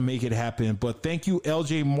what's going to make it happen. But thank you,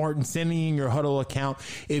 LJ Martin, sending in your Hudl account.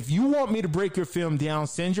 If you want me to break your film down,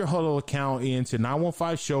 send your Hudl account into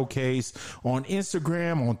 915 Showcase on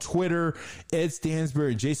Instagram, on Twitter, Ed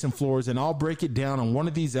Stansbury, Jason Flores, and I'll break it down on one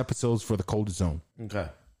of these episodes for the Cold Zone. Okay.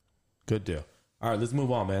 Good deal. All right, let's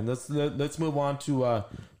move on, man. Let's move on to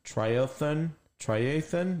Triathlon.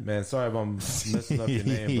 Man, sorry if I'm messing up your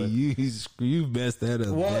name. But you messed that up.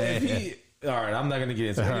 Well, all right, I'm not going to get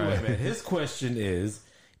into it. Anyway, man, his question is,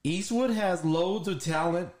 Eastwood has loads of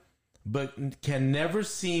talent, but can never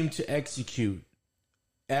seem to execute.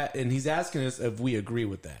 And he's asking us if we agree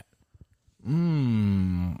with that.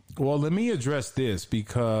 Well, let me address this,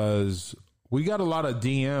 because we got a lot of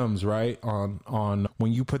DMs, right, on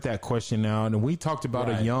when you put that question out, and we talked about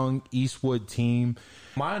a young Eastwood team.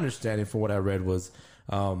 My understanding from what I read was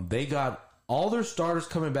they got all their starters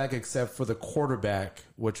coming back except for the quarterback,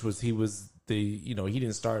 which was he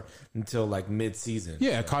didn't start until like mid-season.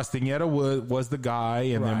 Yeah, Castañeda was the guy,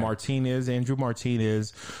 and then Andrew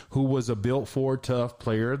Martinez, who was a built for tough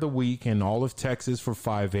player of the week in all of Texas for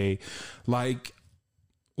 5A. Like,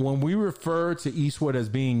 when we refer to Eastwood as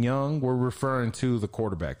being young, we're referring to the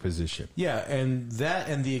quarterback position. Yeah, and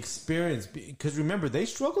the experience, because remember, they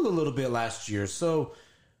struggled a little bit last year, so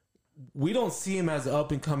we don't see him as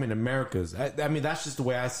up-and-coming Americas. I mean, that's just the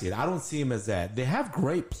way I see it. I don't see him as that. They have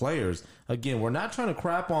great players. Again, we're not trying to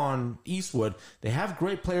crap on Eastwood. They have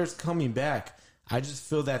great players coming back. I just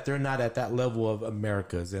feel that they're not at that level of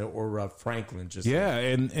Americas or Franklin.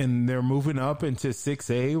 And they're moving up into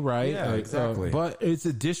 6A, right? Yeah, exactly. But it's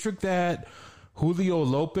a district that Julio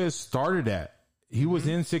Lopez started at. He was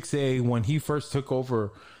in 6A when he first took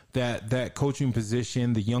over that coaching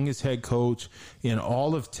position, the youngest head coach in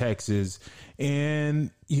all of Texas.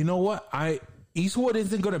 And you know what? Eastwood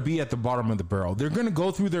isn't going to be at the bottom of the barrel. They're going to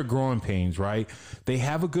go through their growing pains, right? They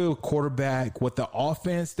have a good quarterback with the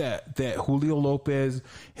offense that Julio Lopez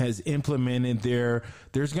has implemented there.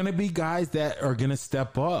 There's going to be guys that are going to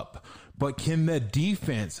step up. But can the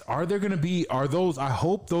defense, I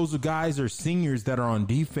hope those guys are seniors that are on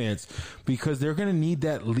defense, because they're going to need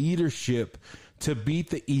that leadership to beat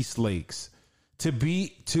the East Lakes,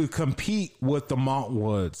 to compete with the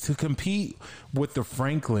Montwoods, to compete with the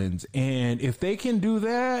Franklins. And if they can do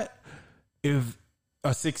that, if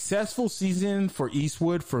a successful season for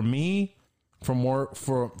Eastwood, for me, from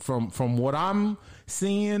what I'm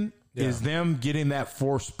seeing, is them getting that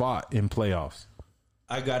 4th spot in playoffs.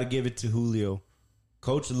 I got to give it to Julio.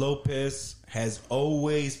 Coach Lopez has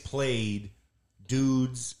always played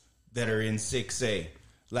dudes that are in 6A.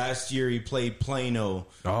 Last year, he played Plano.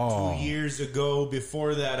 2 years ago,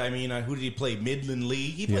 before that, who did he play? Midland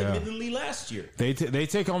League. He played Midland League last year. They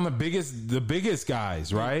take on the biggest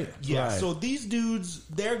guys, right? Yeah. Right. So these dudes,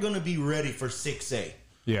 they're going to be ready for 6A.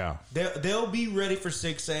 Yeah. They'll be ready for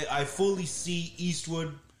 6A. I fully see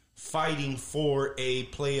Eastwood fighting for a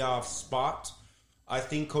playoff spot. I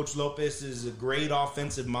think Coach Lopez is a great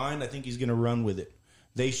offensive mind. I think he's going to run with it.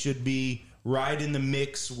 They should be right in the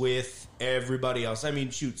mix with everybody else.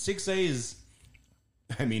 6A is,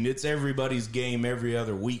 it's everybody's game every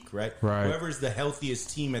other week, right? Right. Whoever's the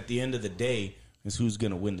healthiest team at the end of the day is who's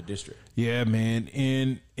going to win the district. Yeah,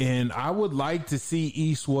 man. And I would like to see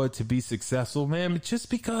Eastwood to be successful, man, just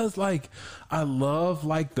because, I love,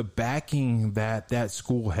 the backing that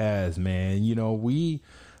school has, man. You know, we...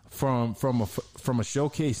 From a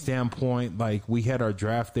showcase standpoint, we had our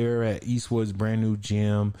draft there at Eastwood's brand new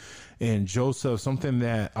gym. And Joseph, something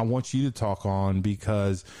that I want you to talk on,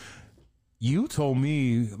 because you told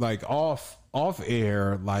me off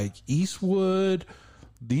air, Eastwood,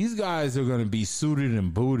 these guys are going to be suited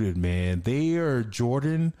and booted, man. They are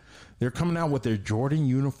Jordan. They're coming out with their Jordan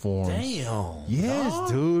uniforms. Damn.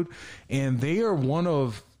 Yes, dude. And they are one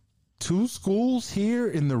of 2 schools here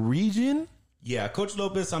in the region. Yeah, Coach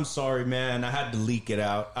Lopez, I'm sorry, man. I had to leak it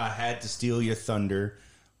out. I had to steal your thunder.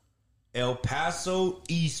 El Paso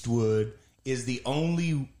Eastwood is the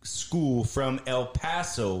only school from El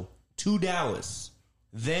Paso to Dallas.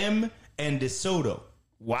 Them and DeSoto.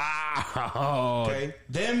 Wow. Okay,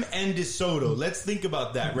 them and DeSoto. Let's think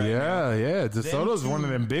about that right now. Yeah. DeSoto's one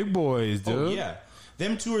of them big boys, dude. Oh, yeah.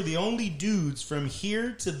 Them two are the only dudes from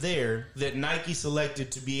here to there that Nike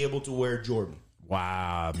selected to be able to wear Jordan.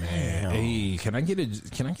 Wow, man. Damn. Hey, can I get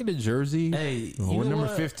a jersey? Hey, what number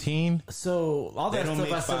 15? So all that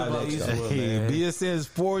stuff I said about Eastwood, man. BSN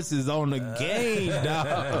Sports is on the game,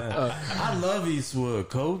 dog. I love Eastwood,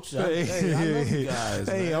 Coach. I love you guys.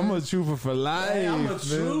 Hey, man. I'm a trooper for life. Hey, I'm a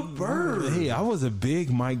trooper. Hey, I was a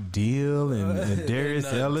big Mike Deal and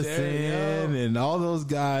Darius Ellison and all those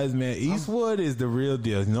guys, man. Eastwood is the real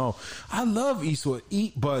deal. No, I love Eastwood.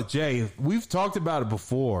 But Jay, we've talked about it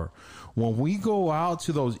before. When we go out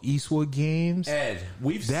to those Eastwood games, Ed,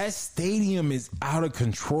 that stadium is out of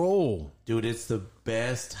control. Dude, it's the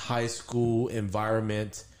best high school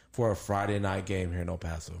environment for a Friday night game here in El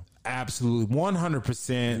Paso. Absolutely,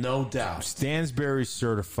 100%. No doubt. Stansberry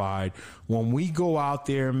certified. When we go out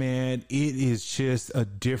there, man, it is just a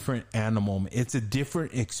different animal. It's a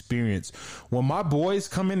different experience. When my boys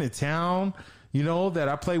come into town, you know, that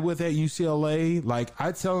I play with at UCLA, like,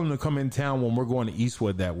 I tell them to come in town when we're going to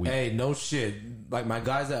Eastwood that week. Hey, no shit. Like, my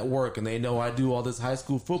guys at work, and they know I do all this high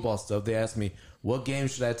school football stuff. They ask me, what game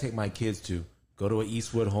should I take my kids to? Go to an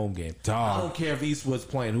Eastwood home game. Dog. I don't care if Eastwood's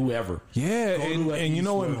playing whoever. Yeah, and you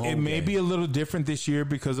know, it may be a little different this year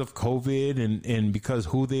because of COVID and because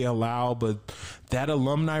who they allow, but that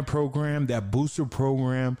alumni program, that booster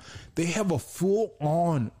program, they have a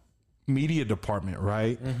full-on media department,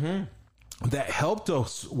 right? Mm-hmm. That helped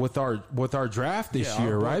us with our draft this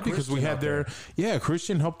year, right? Because we had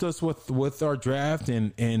Christian helped us with our draft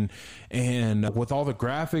and with all the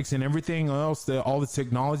graphics and everything else, all the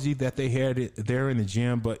technology that they had there in the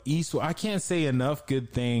gym. But Eastwood, I can't say enough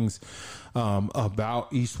good things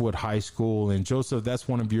about Eastwood High School. And Joseph, that's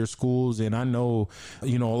one of your schools, and I know,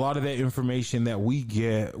 you know, a lot of that information that we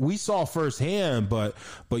get, we saw firsthand, but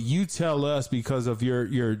you tell us because of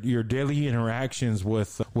your daily interactions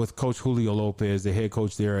with Coach Julio Lopez, the head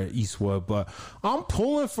coach there at Eastwood. But I'm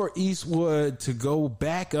pulling for Eastwood to go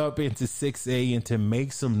back up into 6A and to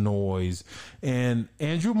make some noise. And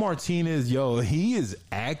Andrew Martinez, he is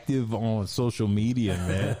active on social media,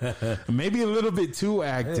 man. Maybe a little bit too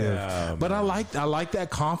active. Yeah, but I like that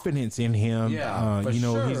confidence in him. Yeah,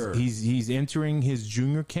 sure. he's entering his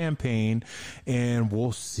junior campaign, and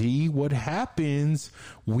we'll see what happens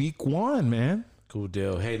week 1, man. Cool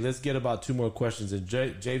deal. Hey, let's get about 2 more questions. And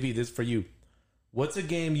JV, this for you. What's a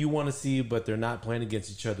game you want to see, but they're not playing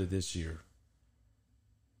against each other this year?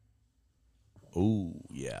 Oh,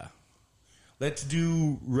 yeah. Let's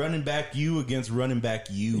do running back you against running back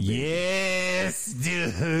you. Baby. Yes,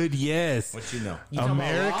 dude. Yes. What you know?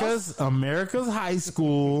 America's high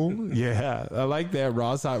school. Yeah, I like that.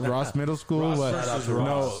 Ross Middle School.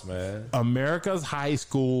 Ross, man. America's high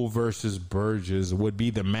school versus Burgess would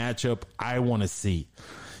be the matchup I want to see.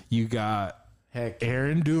 You got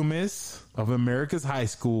Aaron Dumas of America's high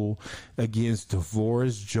school against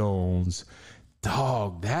DeVorest Jones.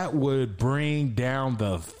 Dog, that would bring down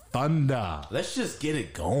the thunder. Let's just get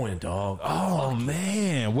it going, dog. Oh,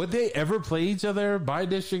 man. Would they ever play each other by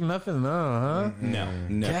district? Nothing, huh? No.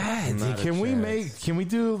 God, can we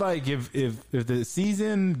do, like, if the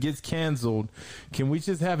season gets canceled, can we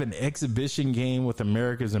just have an exhibition game with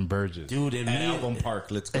Americas and Burgess? Dude, at Alvin Park,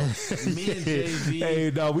 let's go. Me and JV.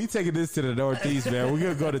 Hey, no, we taking this to the Northeast, man. We're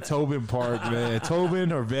going to go to Tobin Park, man.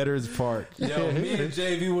 Tobin or Veterans Park. Yo, me and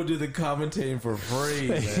JV will do the commentating for free,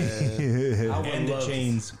 man. And the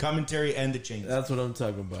chains. Commentary and the chains. That's what I'm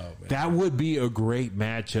talking about, man. That would be a great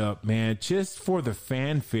matchup, man, just for the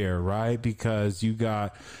fanfare, right? Because you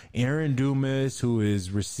got Aaron Dumas, who is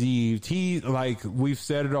received. He, like we've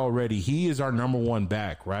said it already, he is our number 1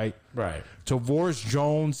 back, right? Right. DeVorest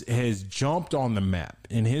Jones has jumped on the map,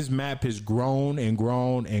 and his map has grown and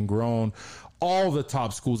grown and grown. All the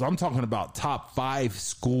top schools, I'm talking about top 5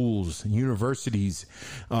 schools, universities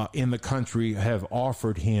in the country have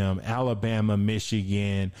offered him. Alabama,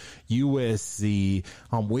 Michigan, USC.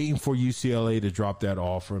 I'm waiting for UCLA to drop that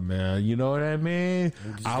offer, man. You know what I mean?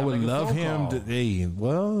 I would love him to. Hey,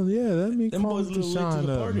 well, yeah, let me call him to shine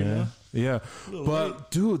up, man. Yeah,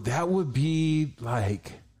 but dude, that would be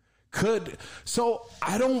like. So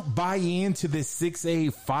I don't buy into this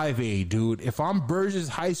 6A, 5A, dude. If I'm Burgess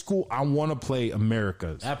High School, I want to play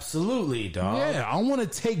Americas. Absolutely, dog. Yeah, I want to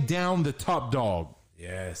take down the top dog.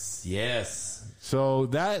 Yes. So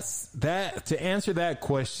that's that. To answer that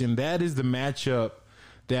question, that is the matchup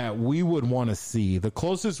that we would want to see. The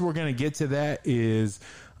closest we're going to get to that is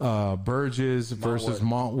Burgess versus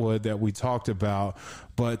Montwood that we talked about.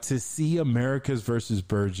 But to see Americas versus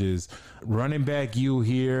Burgess, running back you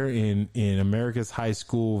here in America's high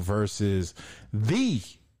school versus the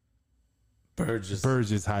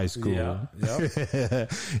Burgess High School. Yeah. Yep.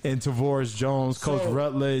 And Tavoris Jones, Coach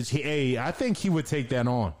Rutledge. I think he would take that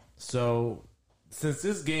on. So, since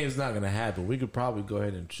this game's not going to happen, we could probably go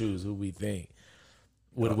ahead and choose who we think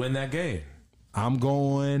would win that game. I'm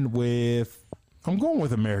going with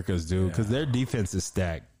America's, dude, because their defense is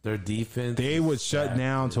stacked. Their defense. They would shut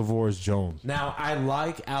down Tavoris Jones. Now, I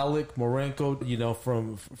like Alec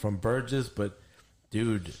Marenko, from Burgess, but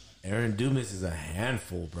dude, Aaron Dumas is a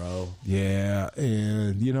handful, bro. Yeah,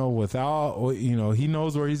 and he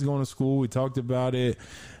knows where he's going to school. We talked about it.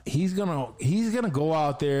 He's gonna go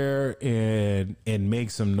out there and make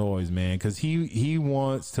some noise, man, because he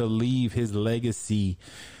wants to leave his legacy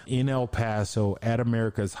in El Paso at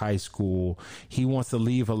America's high school. He wants to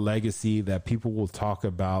leave a legacy that people will talk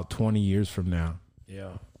about 20 years from now.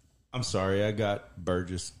 Yeah. I'm sorry, I got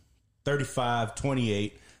Burgess.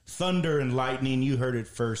 35-28. Thunder and Lightning, you heard it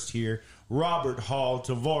first here. Robert Hall,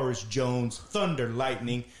 Tavoris Jones, Thunder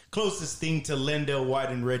Lightning. Closest thing to Lendell White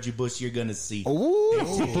and Reggie Bush you're going to see. Ooh,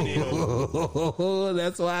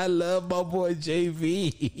 that's why I love my boy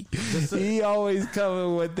JV. He always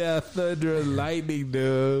coming with that Thunder and Lightning,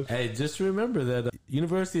 dude. Hey, just remember that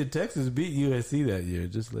University of Texas beat USC that year.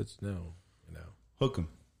 Just let you know. Hook 'em.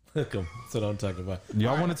 That's what I'm talking about.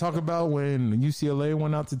 Y'all want to talk about when UCLA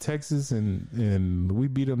went out to Texas and we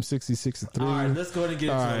beat them 66-3? All right, let's go ahead and get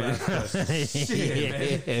into the last question. Shit,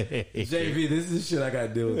 man. JV, this is shit I got to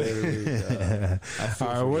deal with every week. All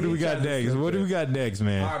right, what do we got next? What do we got next,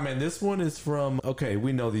 man? All right, man, this one is from,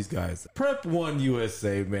 we know these guys. Prep 1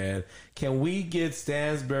 USA, man. Can we get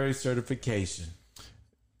Stansbury certification?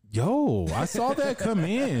 Yo, I saw that come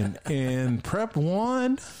in. And Prep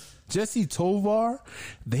 1... Jesse Tovar,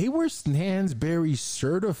 they were Stansbury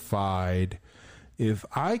certified, if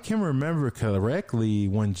I can remember correctly,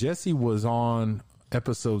 when Jesse was on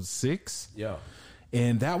episode 6. Yeah.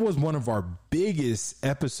 And that was one of our biggest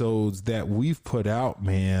episodes that we've put out,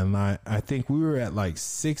 man. I think we were at like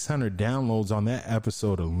 600 downloads on that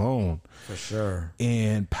episode alone. For sure.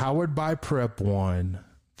 And powered by Prep 1,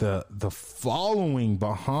 the following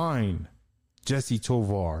behind Jesse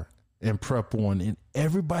Tovar and Prep 1 and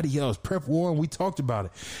everybody else. Prep 1, we talked about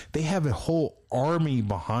it. They have a whole army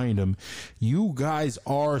behind them. You guys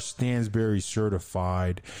are Stansbury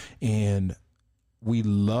certified, and we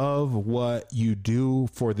love what you do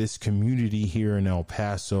for this community here in El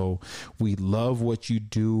Paso. We love what you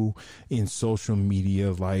do in social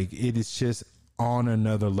media. Like, it is just on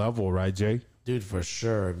another level, right, Jay? Dude, for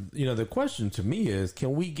sure. The question to me is,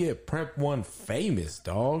 can we get Prep 1 famous,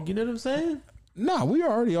 dog? You know what I'm saying? No, we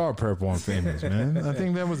already are Prep 1 famous, man. I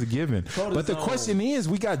think that was a given. But the question is,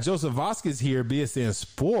 we got Joseph Vasquez here, BSN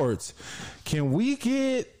Sports. Can we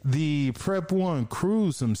get the Prep 1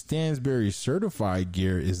 crew some Stansbury certified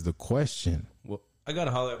gear is the question. Well, I got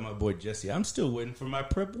to holler at my boy Jesse. I'm still waiting for my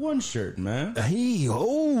Prep 1 shirt, man. Hey,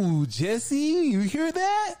 Jesse, you hear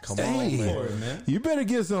that? Come on, man. You better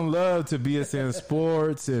give some love to BSN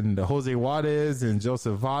Sports and Jose Juarez and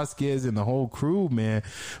Joseph Vasquez and the whole crew, man.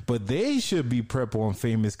 But they should be Prep 1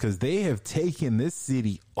 famous because they have taken this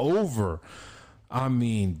city over. I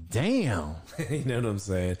mean, damn. You know what I'm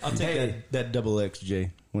saying? I'll take that double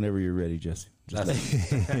XJ whenever you're ready, Jesse.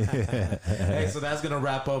 Hey, so that's going to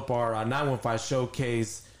wrap up our 915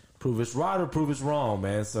 showcase. Prove it's right or prove it's wrong,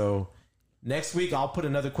 man. So next week, I'll put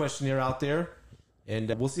another questionnaire out there, and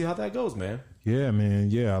we'll see how that goes, man. Yeah,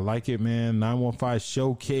 man. Yeah, I like it, man. 915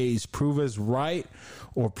 showcase. Prove it's right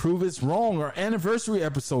or prove it's wrong. Our anniversary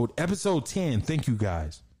episode 10. Thank you,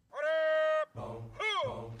 guys.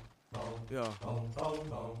 Yeah.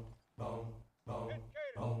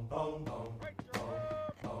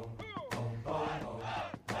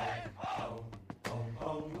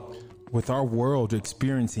 With our world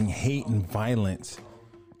experiencing hate and violence,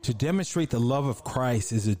 to demonstrate the love of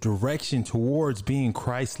Christ is a direction towards being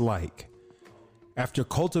Christ-like. After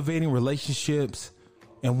cultivating relationships,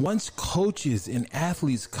 and once coaches and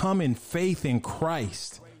athletes come in faith in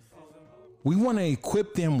Christ, we want to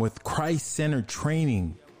equip them with Christ-centered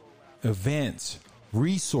training, events,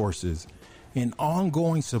 resources, and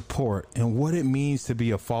ongoing support in what it means to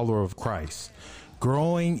be a follower of Christ,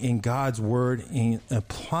 growing in God's word and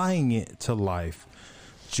applying it to life.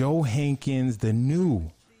 Joe Hankins, the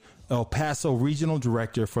new El Paso Regional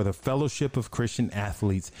Director for the Fellowship of Christian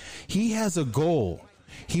Athletes, he has a goal.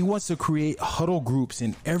 He wants to create Hudl groups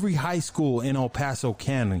in every high school in El Paso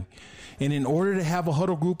County. And in order to have a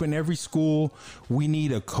Hudl group in every school, we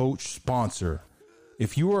need a coach sponsor.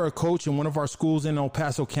 If you are a coach in one of our schools in El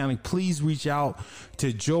Paso County, please reach out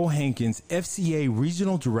to Joe Hankins, FCA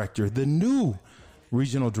Regional Director, the new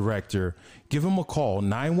Regional Director. Give him a call,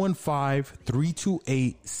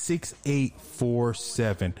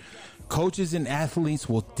 915-328-6847. Coaches and athletes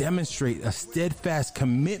will demonstrate a steadfast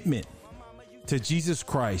commitment to Jesus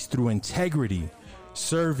Christ through integrity,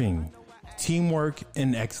 serving, teamwork,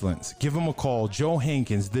 and excellence. Give him a call, Joe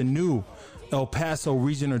Hankins, the new El Paso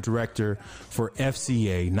Regional Director for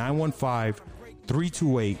FCA,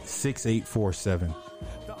 915-328-6847.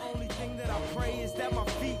 The only thing that I pray is that my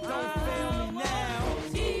feet don't fail me now.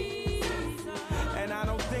 And I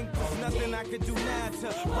don't think there's nothing I could do now to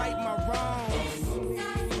right my wrongs.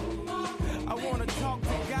 I want to talk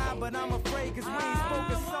to God, but I'm afraid because we ain't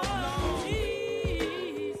spoken so long.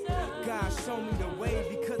 God, show me the way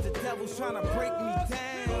because the devil's trying to break me down.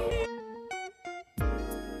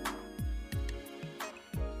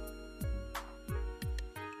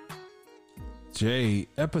 Jay,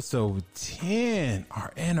 episode 10,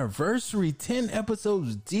 our anniversary, 10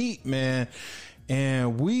 episodes deep, man.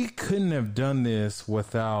 And we couldn't have done this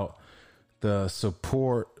without the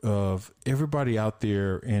support of everybody out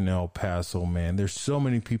there in El Paso, man. There's so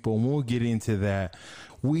many people, and we'll get into that.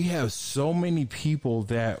 We have so many people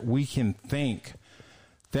that we can thank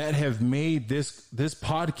that have made this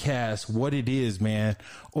podcast what it is, man.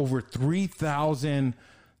 Over 3,000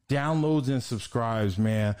 downloads and subscribes,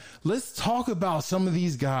 man. Let's talk about some of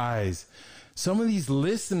these guys, some of these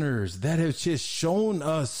listeners that have just shown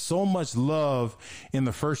us so much love in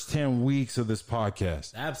the first 10 weeks of this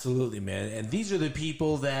podcast. Absolutely, man. And these are the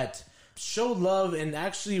people that showed love and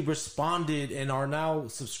actually responded and are now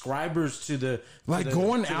subscribers to the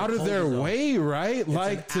going out of their way, right? It's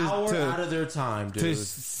like an hour out of their time, dude.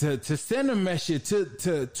 To send a message,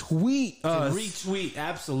 to tweet us, retweet,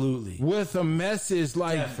 absolutely, with a message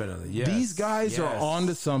like, definitely, yes. These guys are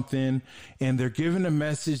onto something, and they're giving a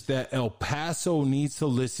message that El Paso needs to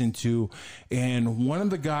listen to. And one of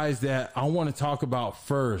the guys that I want to talk about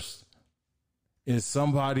first is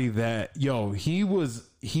somebody that, he was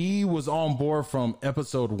on board from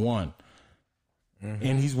episode 1. Mm-hmm.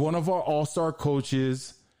 And he's one of our all-star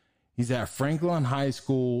coaches. He's at Franklin High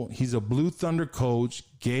School. He's a Blue Thunder coach,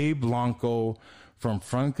 Gabe Blanco from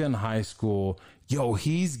Franklin High School.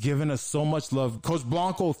 He's given us so much love. Coach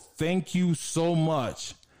Blanco, thank you so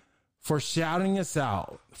much for shouting us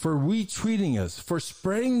out, for retweeting us, for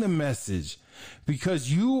spreading the message,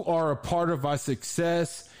 because you are a part of our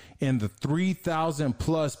success and the 3,000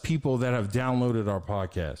 plus people that have downloaded our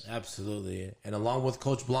podcast. Absolutely. And along with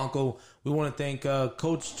Coach Blanco, we want to thank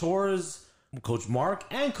Coach Torres, Coach Mark,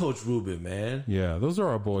 and Coach Ruben, man. Yeah, those are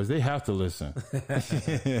our boys. They have to listen.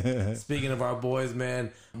 Speaking of our boys,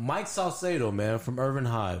 man, Mike Salcedo, man, from Irvin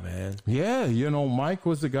High, man. Yeah, Mike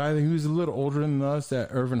was the guy that he was a little older than us at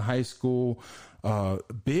Irvin High School.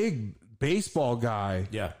 Big baseball guy.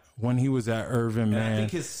 Yeah. When he was at Irvin, man. I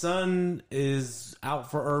think his son is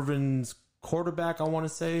out for Irvin's quarterback, I want to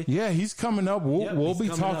say. Yeah, he's coming up. We'll be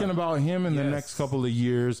talking about him in the next couple of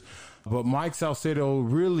years. But Mike Salcedo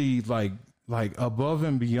really like above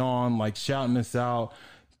and beyond, like shouting us out,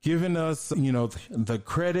 giving us, the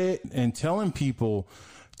credit and telling people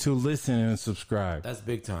to listen and subscribe. That's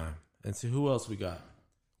big time. And see who else we got?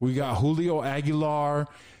 We got Julio Aguilar,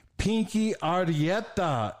 Pinky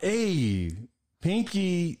Arrieta. Hey,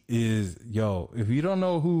 Pinky is, if you don't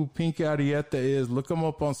know who Pinky Arrieta is, look him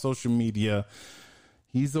up on social media.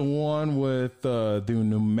 He's the one with the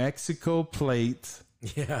New Mexico plate.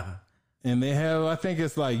 Yeah. And they have, I think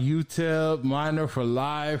it's like UTEP, Minor for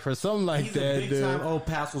Life, or something like He's that. He's a big-time El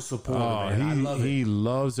Paso supporter, man. I love it. He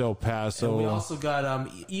loves El Paso. And we also got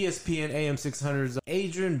ESPN AM 600's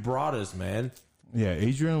Adrian Broaddus, man. Yeah,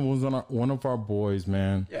 Adrian was one of our boys,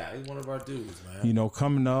 man. Yeah, he's one of our dudes, man.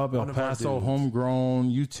 Coming up, El Paso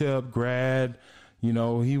homegrown, UTEP grad.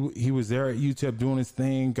 He was there at UTEP doing his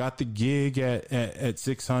thing, got the gig at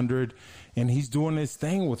 600, and he's doing his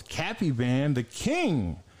thing with Cappy Band, the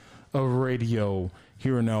king of radio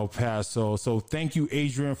here in El Paso. So thank you,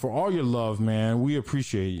 Adrian, for all your love, man. We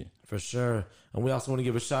appreciate you. For sure. And we also want to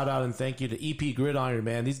give a shout out and thank you to EP Gridiron,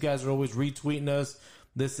 man. These guys are always retweeting us.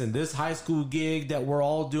 Listen, this high school gig that we're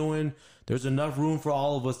all doing, there's enough room for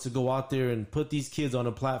all of us to go out there and put these kids on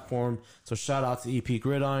a platform. So shout out to EP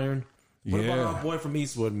Gridiron. What about our boy from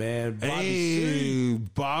Eastwood, man? Bobby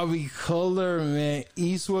Culler, man.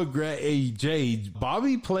 Eastwood, Jay.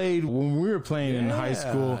 Bobby played when we were playing in high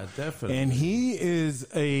school. Definitely. And he is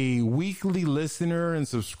a weekly listener and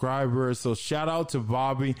subscriber. So shout out to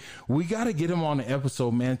Bobby. We got to get him on the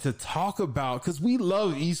episode, man, to talk about, because we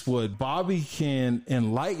love Eastwood. Bobby can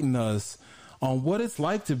enlighten us on what it's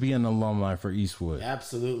like to be an alumni for Eastwood.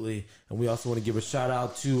 Absolutely. And we also want to give a shout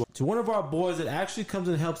out to one of our boys that actually comes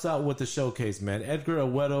and helps out with the showcase, man. Edgar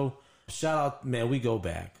Awedo. Shout out, man. We go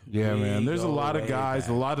back. Yeah, man. There's a lot of guys,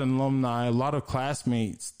 a lot of alumni, a lot of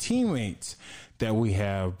classmates, teammates that we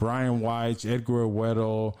have. Brian White, Edgar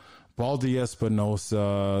Awedo, Baldy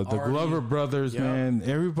Espinosa, the Glover brothers, man.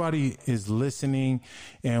 Everybody is listening,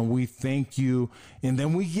 and we thank you. And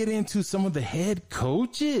then we get into some of the head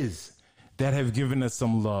coaches that have given us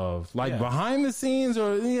some love, like behind the scenes,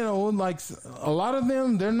 or, you know, like a lot of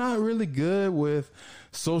them, they're not really good with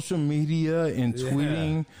social media and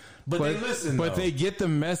tweeting. But they listen, but they get the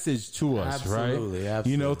message to us, absolutely, right?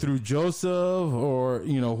 Absolutely. You know, through Joseph or,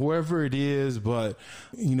 you know, whoever it is. But,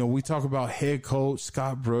 you know, we talk about head coach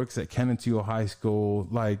Scott Brooks at Canutillo High School.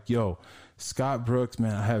 Like, yo, Scott Brooks,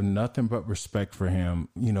 man, I have nothing but respect for him.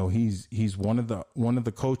 You know, he's one of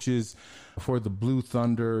the coaches for the Blue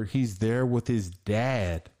Thunder. He's there with his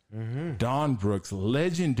dad. Don Brooks,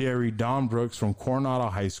 legendary Don Brooks from Coronado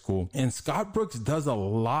High School. And Scott Brooks does a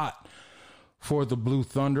lot for the Blue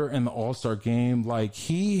Thunder and the All-Star game. Like,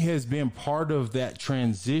 he has been part of that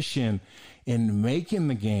transition in making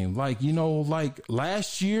the game. Like, you know, like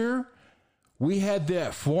last year we had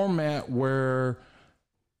that format where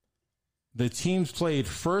the teams played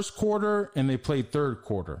first quarter and they played third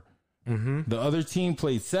quarter. The other team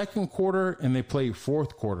played second quarter and they played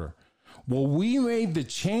fourth quarter. Well, we made the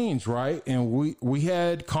change, right? And we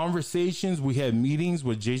had conversations, we had meetings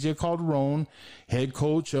with JJ Calderon, head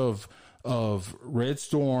coach of Red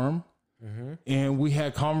Storm. And we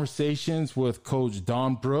had conversations with Coach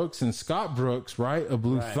Don Brooks and Scott Brooks, right, of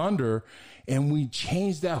Blue Thunder. And we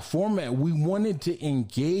changed that format. We wanted to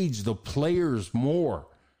engage the players more.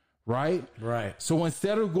 Right? So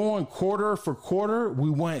instead of going quarter for quarter, we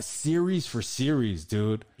went series for series,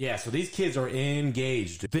 dude. Yeah, so these kids are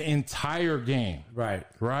engaged. The entire game. Right.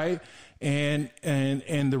 And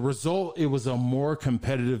the result, it was a more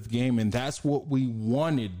competitive game, and that's what we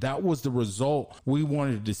wanted. That was the result we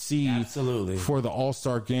wanted to see. Absolutely. For the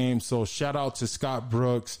All-Star game. So shout out to Scott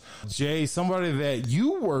Brooks. Jay, somebody that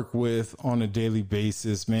you work with on a daily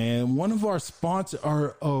basis, man. One of our sponsors,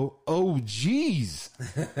 our OGs.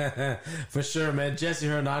 For sure, man. Jesse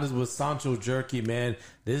Hernandez with Sancho Jerky, man.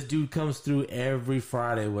 This dude comes through every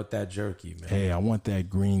Friday with that jerky, man. Hey, I want that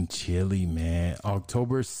green chili, man.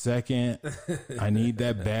 October 2nd. I need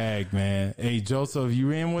that bag, man. Hey, Joseph,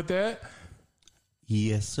 you in with that?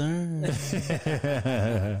 Yes, sir.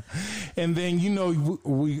 And then, you know,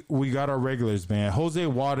 we got our regulars, man. Jose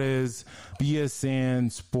Juarez, BSN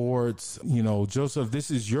Sports. You know, Joseph, this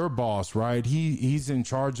is your boss, right? He's in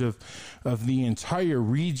charge of the entire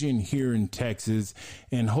region here in Texas.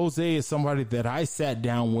 And Jose is somebody that I sat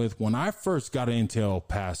down with when I first got into El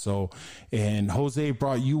Paso. And Jose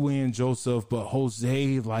brought you in, Joseph, but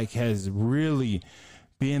Jose, like, has really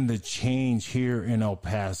been the change here in El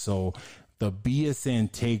Paso. The BSN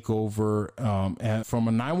takeover, from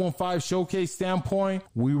a 915 showcase standpoint,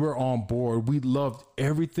 we were on board. We loved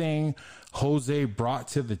everything Jose brought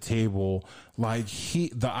to the table, like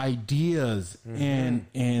the ideas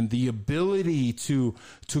and the ability to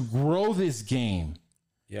grow this game.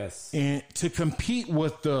 Yes. And to compete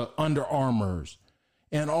with the Under Armours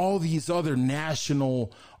and all these other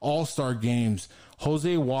national all-star games.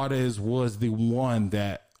 Jose Juarez was the one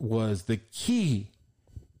that was the key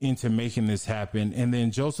into making this happen. And then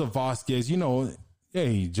Joseph Vasquez, you know,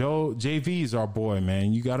 hey, JV is our boy,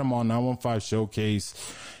 man. You got him on 915 Showcase.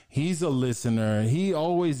 He's a listener. He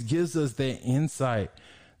always gives us that insight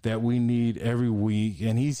that we need every week.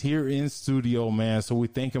 And he's here in studio, man. So we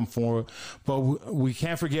thank him for it. But we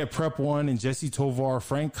can't forget Prep One and Jesse Tovar.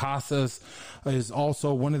 Frank Casas is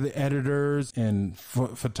also one of the editors and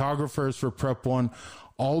photographers for Prep One.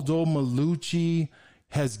 Aldo Malucci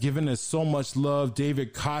has given us so much love.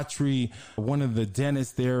 David Cotry, one of the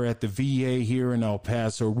dentists there at the VA here in El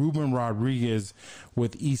Paso. Ruben Rodriguez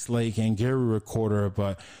with Eastlake and Gary Recorder.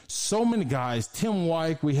 But so many guys. Tim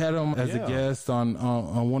White, we had him as a guest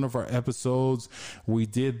on one of our episodes. We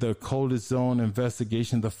did the Coldest Zone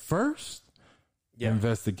investigation, the first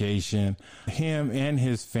investigation. Him and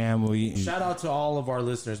his family. Shout out to all of our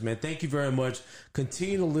listeners, man. Thank you very much.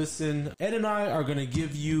 Continue to listen. Ed and I are going to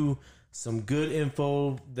give you some good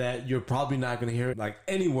info that you're probably not going to hear like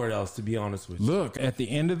anywhere else, to be honest with you. Look, at the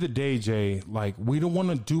end of the day, Jay, like, we don't want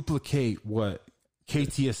to duplicate what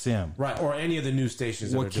KTSM, right, or any of the news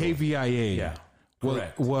stations, what KVIA,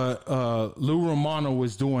 what Lou Romano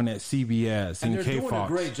was doing at CBS and they're K doing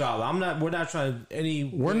Fox. a great job. We're not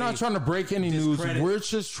trying to break any news. We're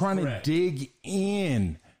just trying to dig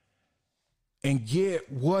in and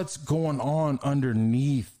get what's going on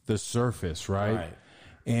underneath the surface, right?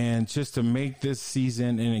 And just to make this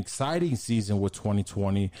season an exciting season with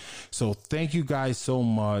 2020. So thank you guys so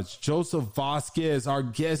much. Joseph Vasquez, our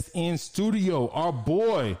guest in studio, our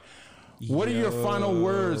boy. What are your final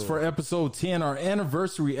words for episode 10, our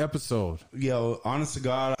anniversary episode? Yo, honest to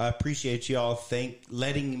God, I appreciate y'all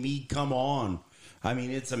letting me come on. I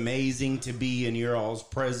mean, it's amazing to be in your all's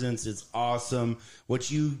presence. It's awesome.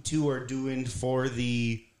 What you two are doing for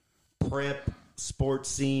the prep sports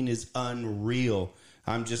scene is unreal.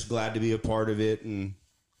 I'm just glad to be a part of it and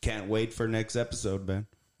can't wait for next episode, man.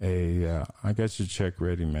 Hey, I got your check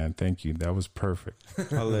ready, man. Thank you. That was perfect.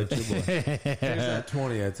 I'll let you, boy. Here's that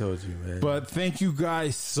 20 I told you, man. But thank you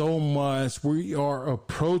guys so much. We are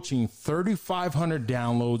approaching 3,500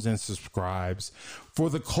 downloads and subscribes for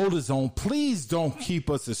the Coda Zone. Please don't keep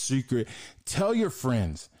us a secret. Tell your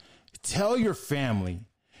friends. Tell your family.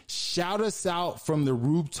 Shout us out from the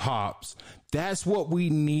rooftops. That's what we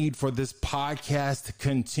need for this podcast to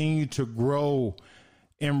continue to grow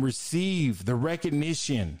and receive the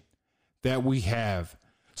recognition that we have.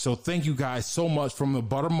 So thank you guys so much from the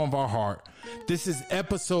bottom of our heart. This is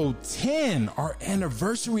episode 10, our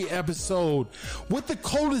anniversary episode with the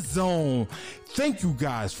Coda Zone. Thank you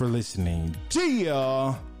guys for listening. See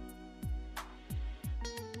ya.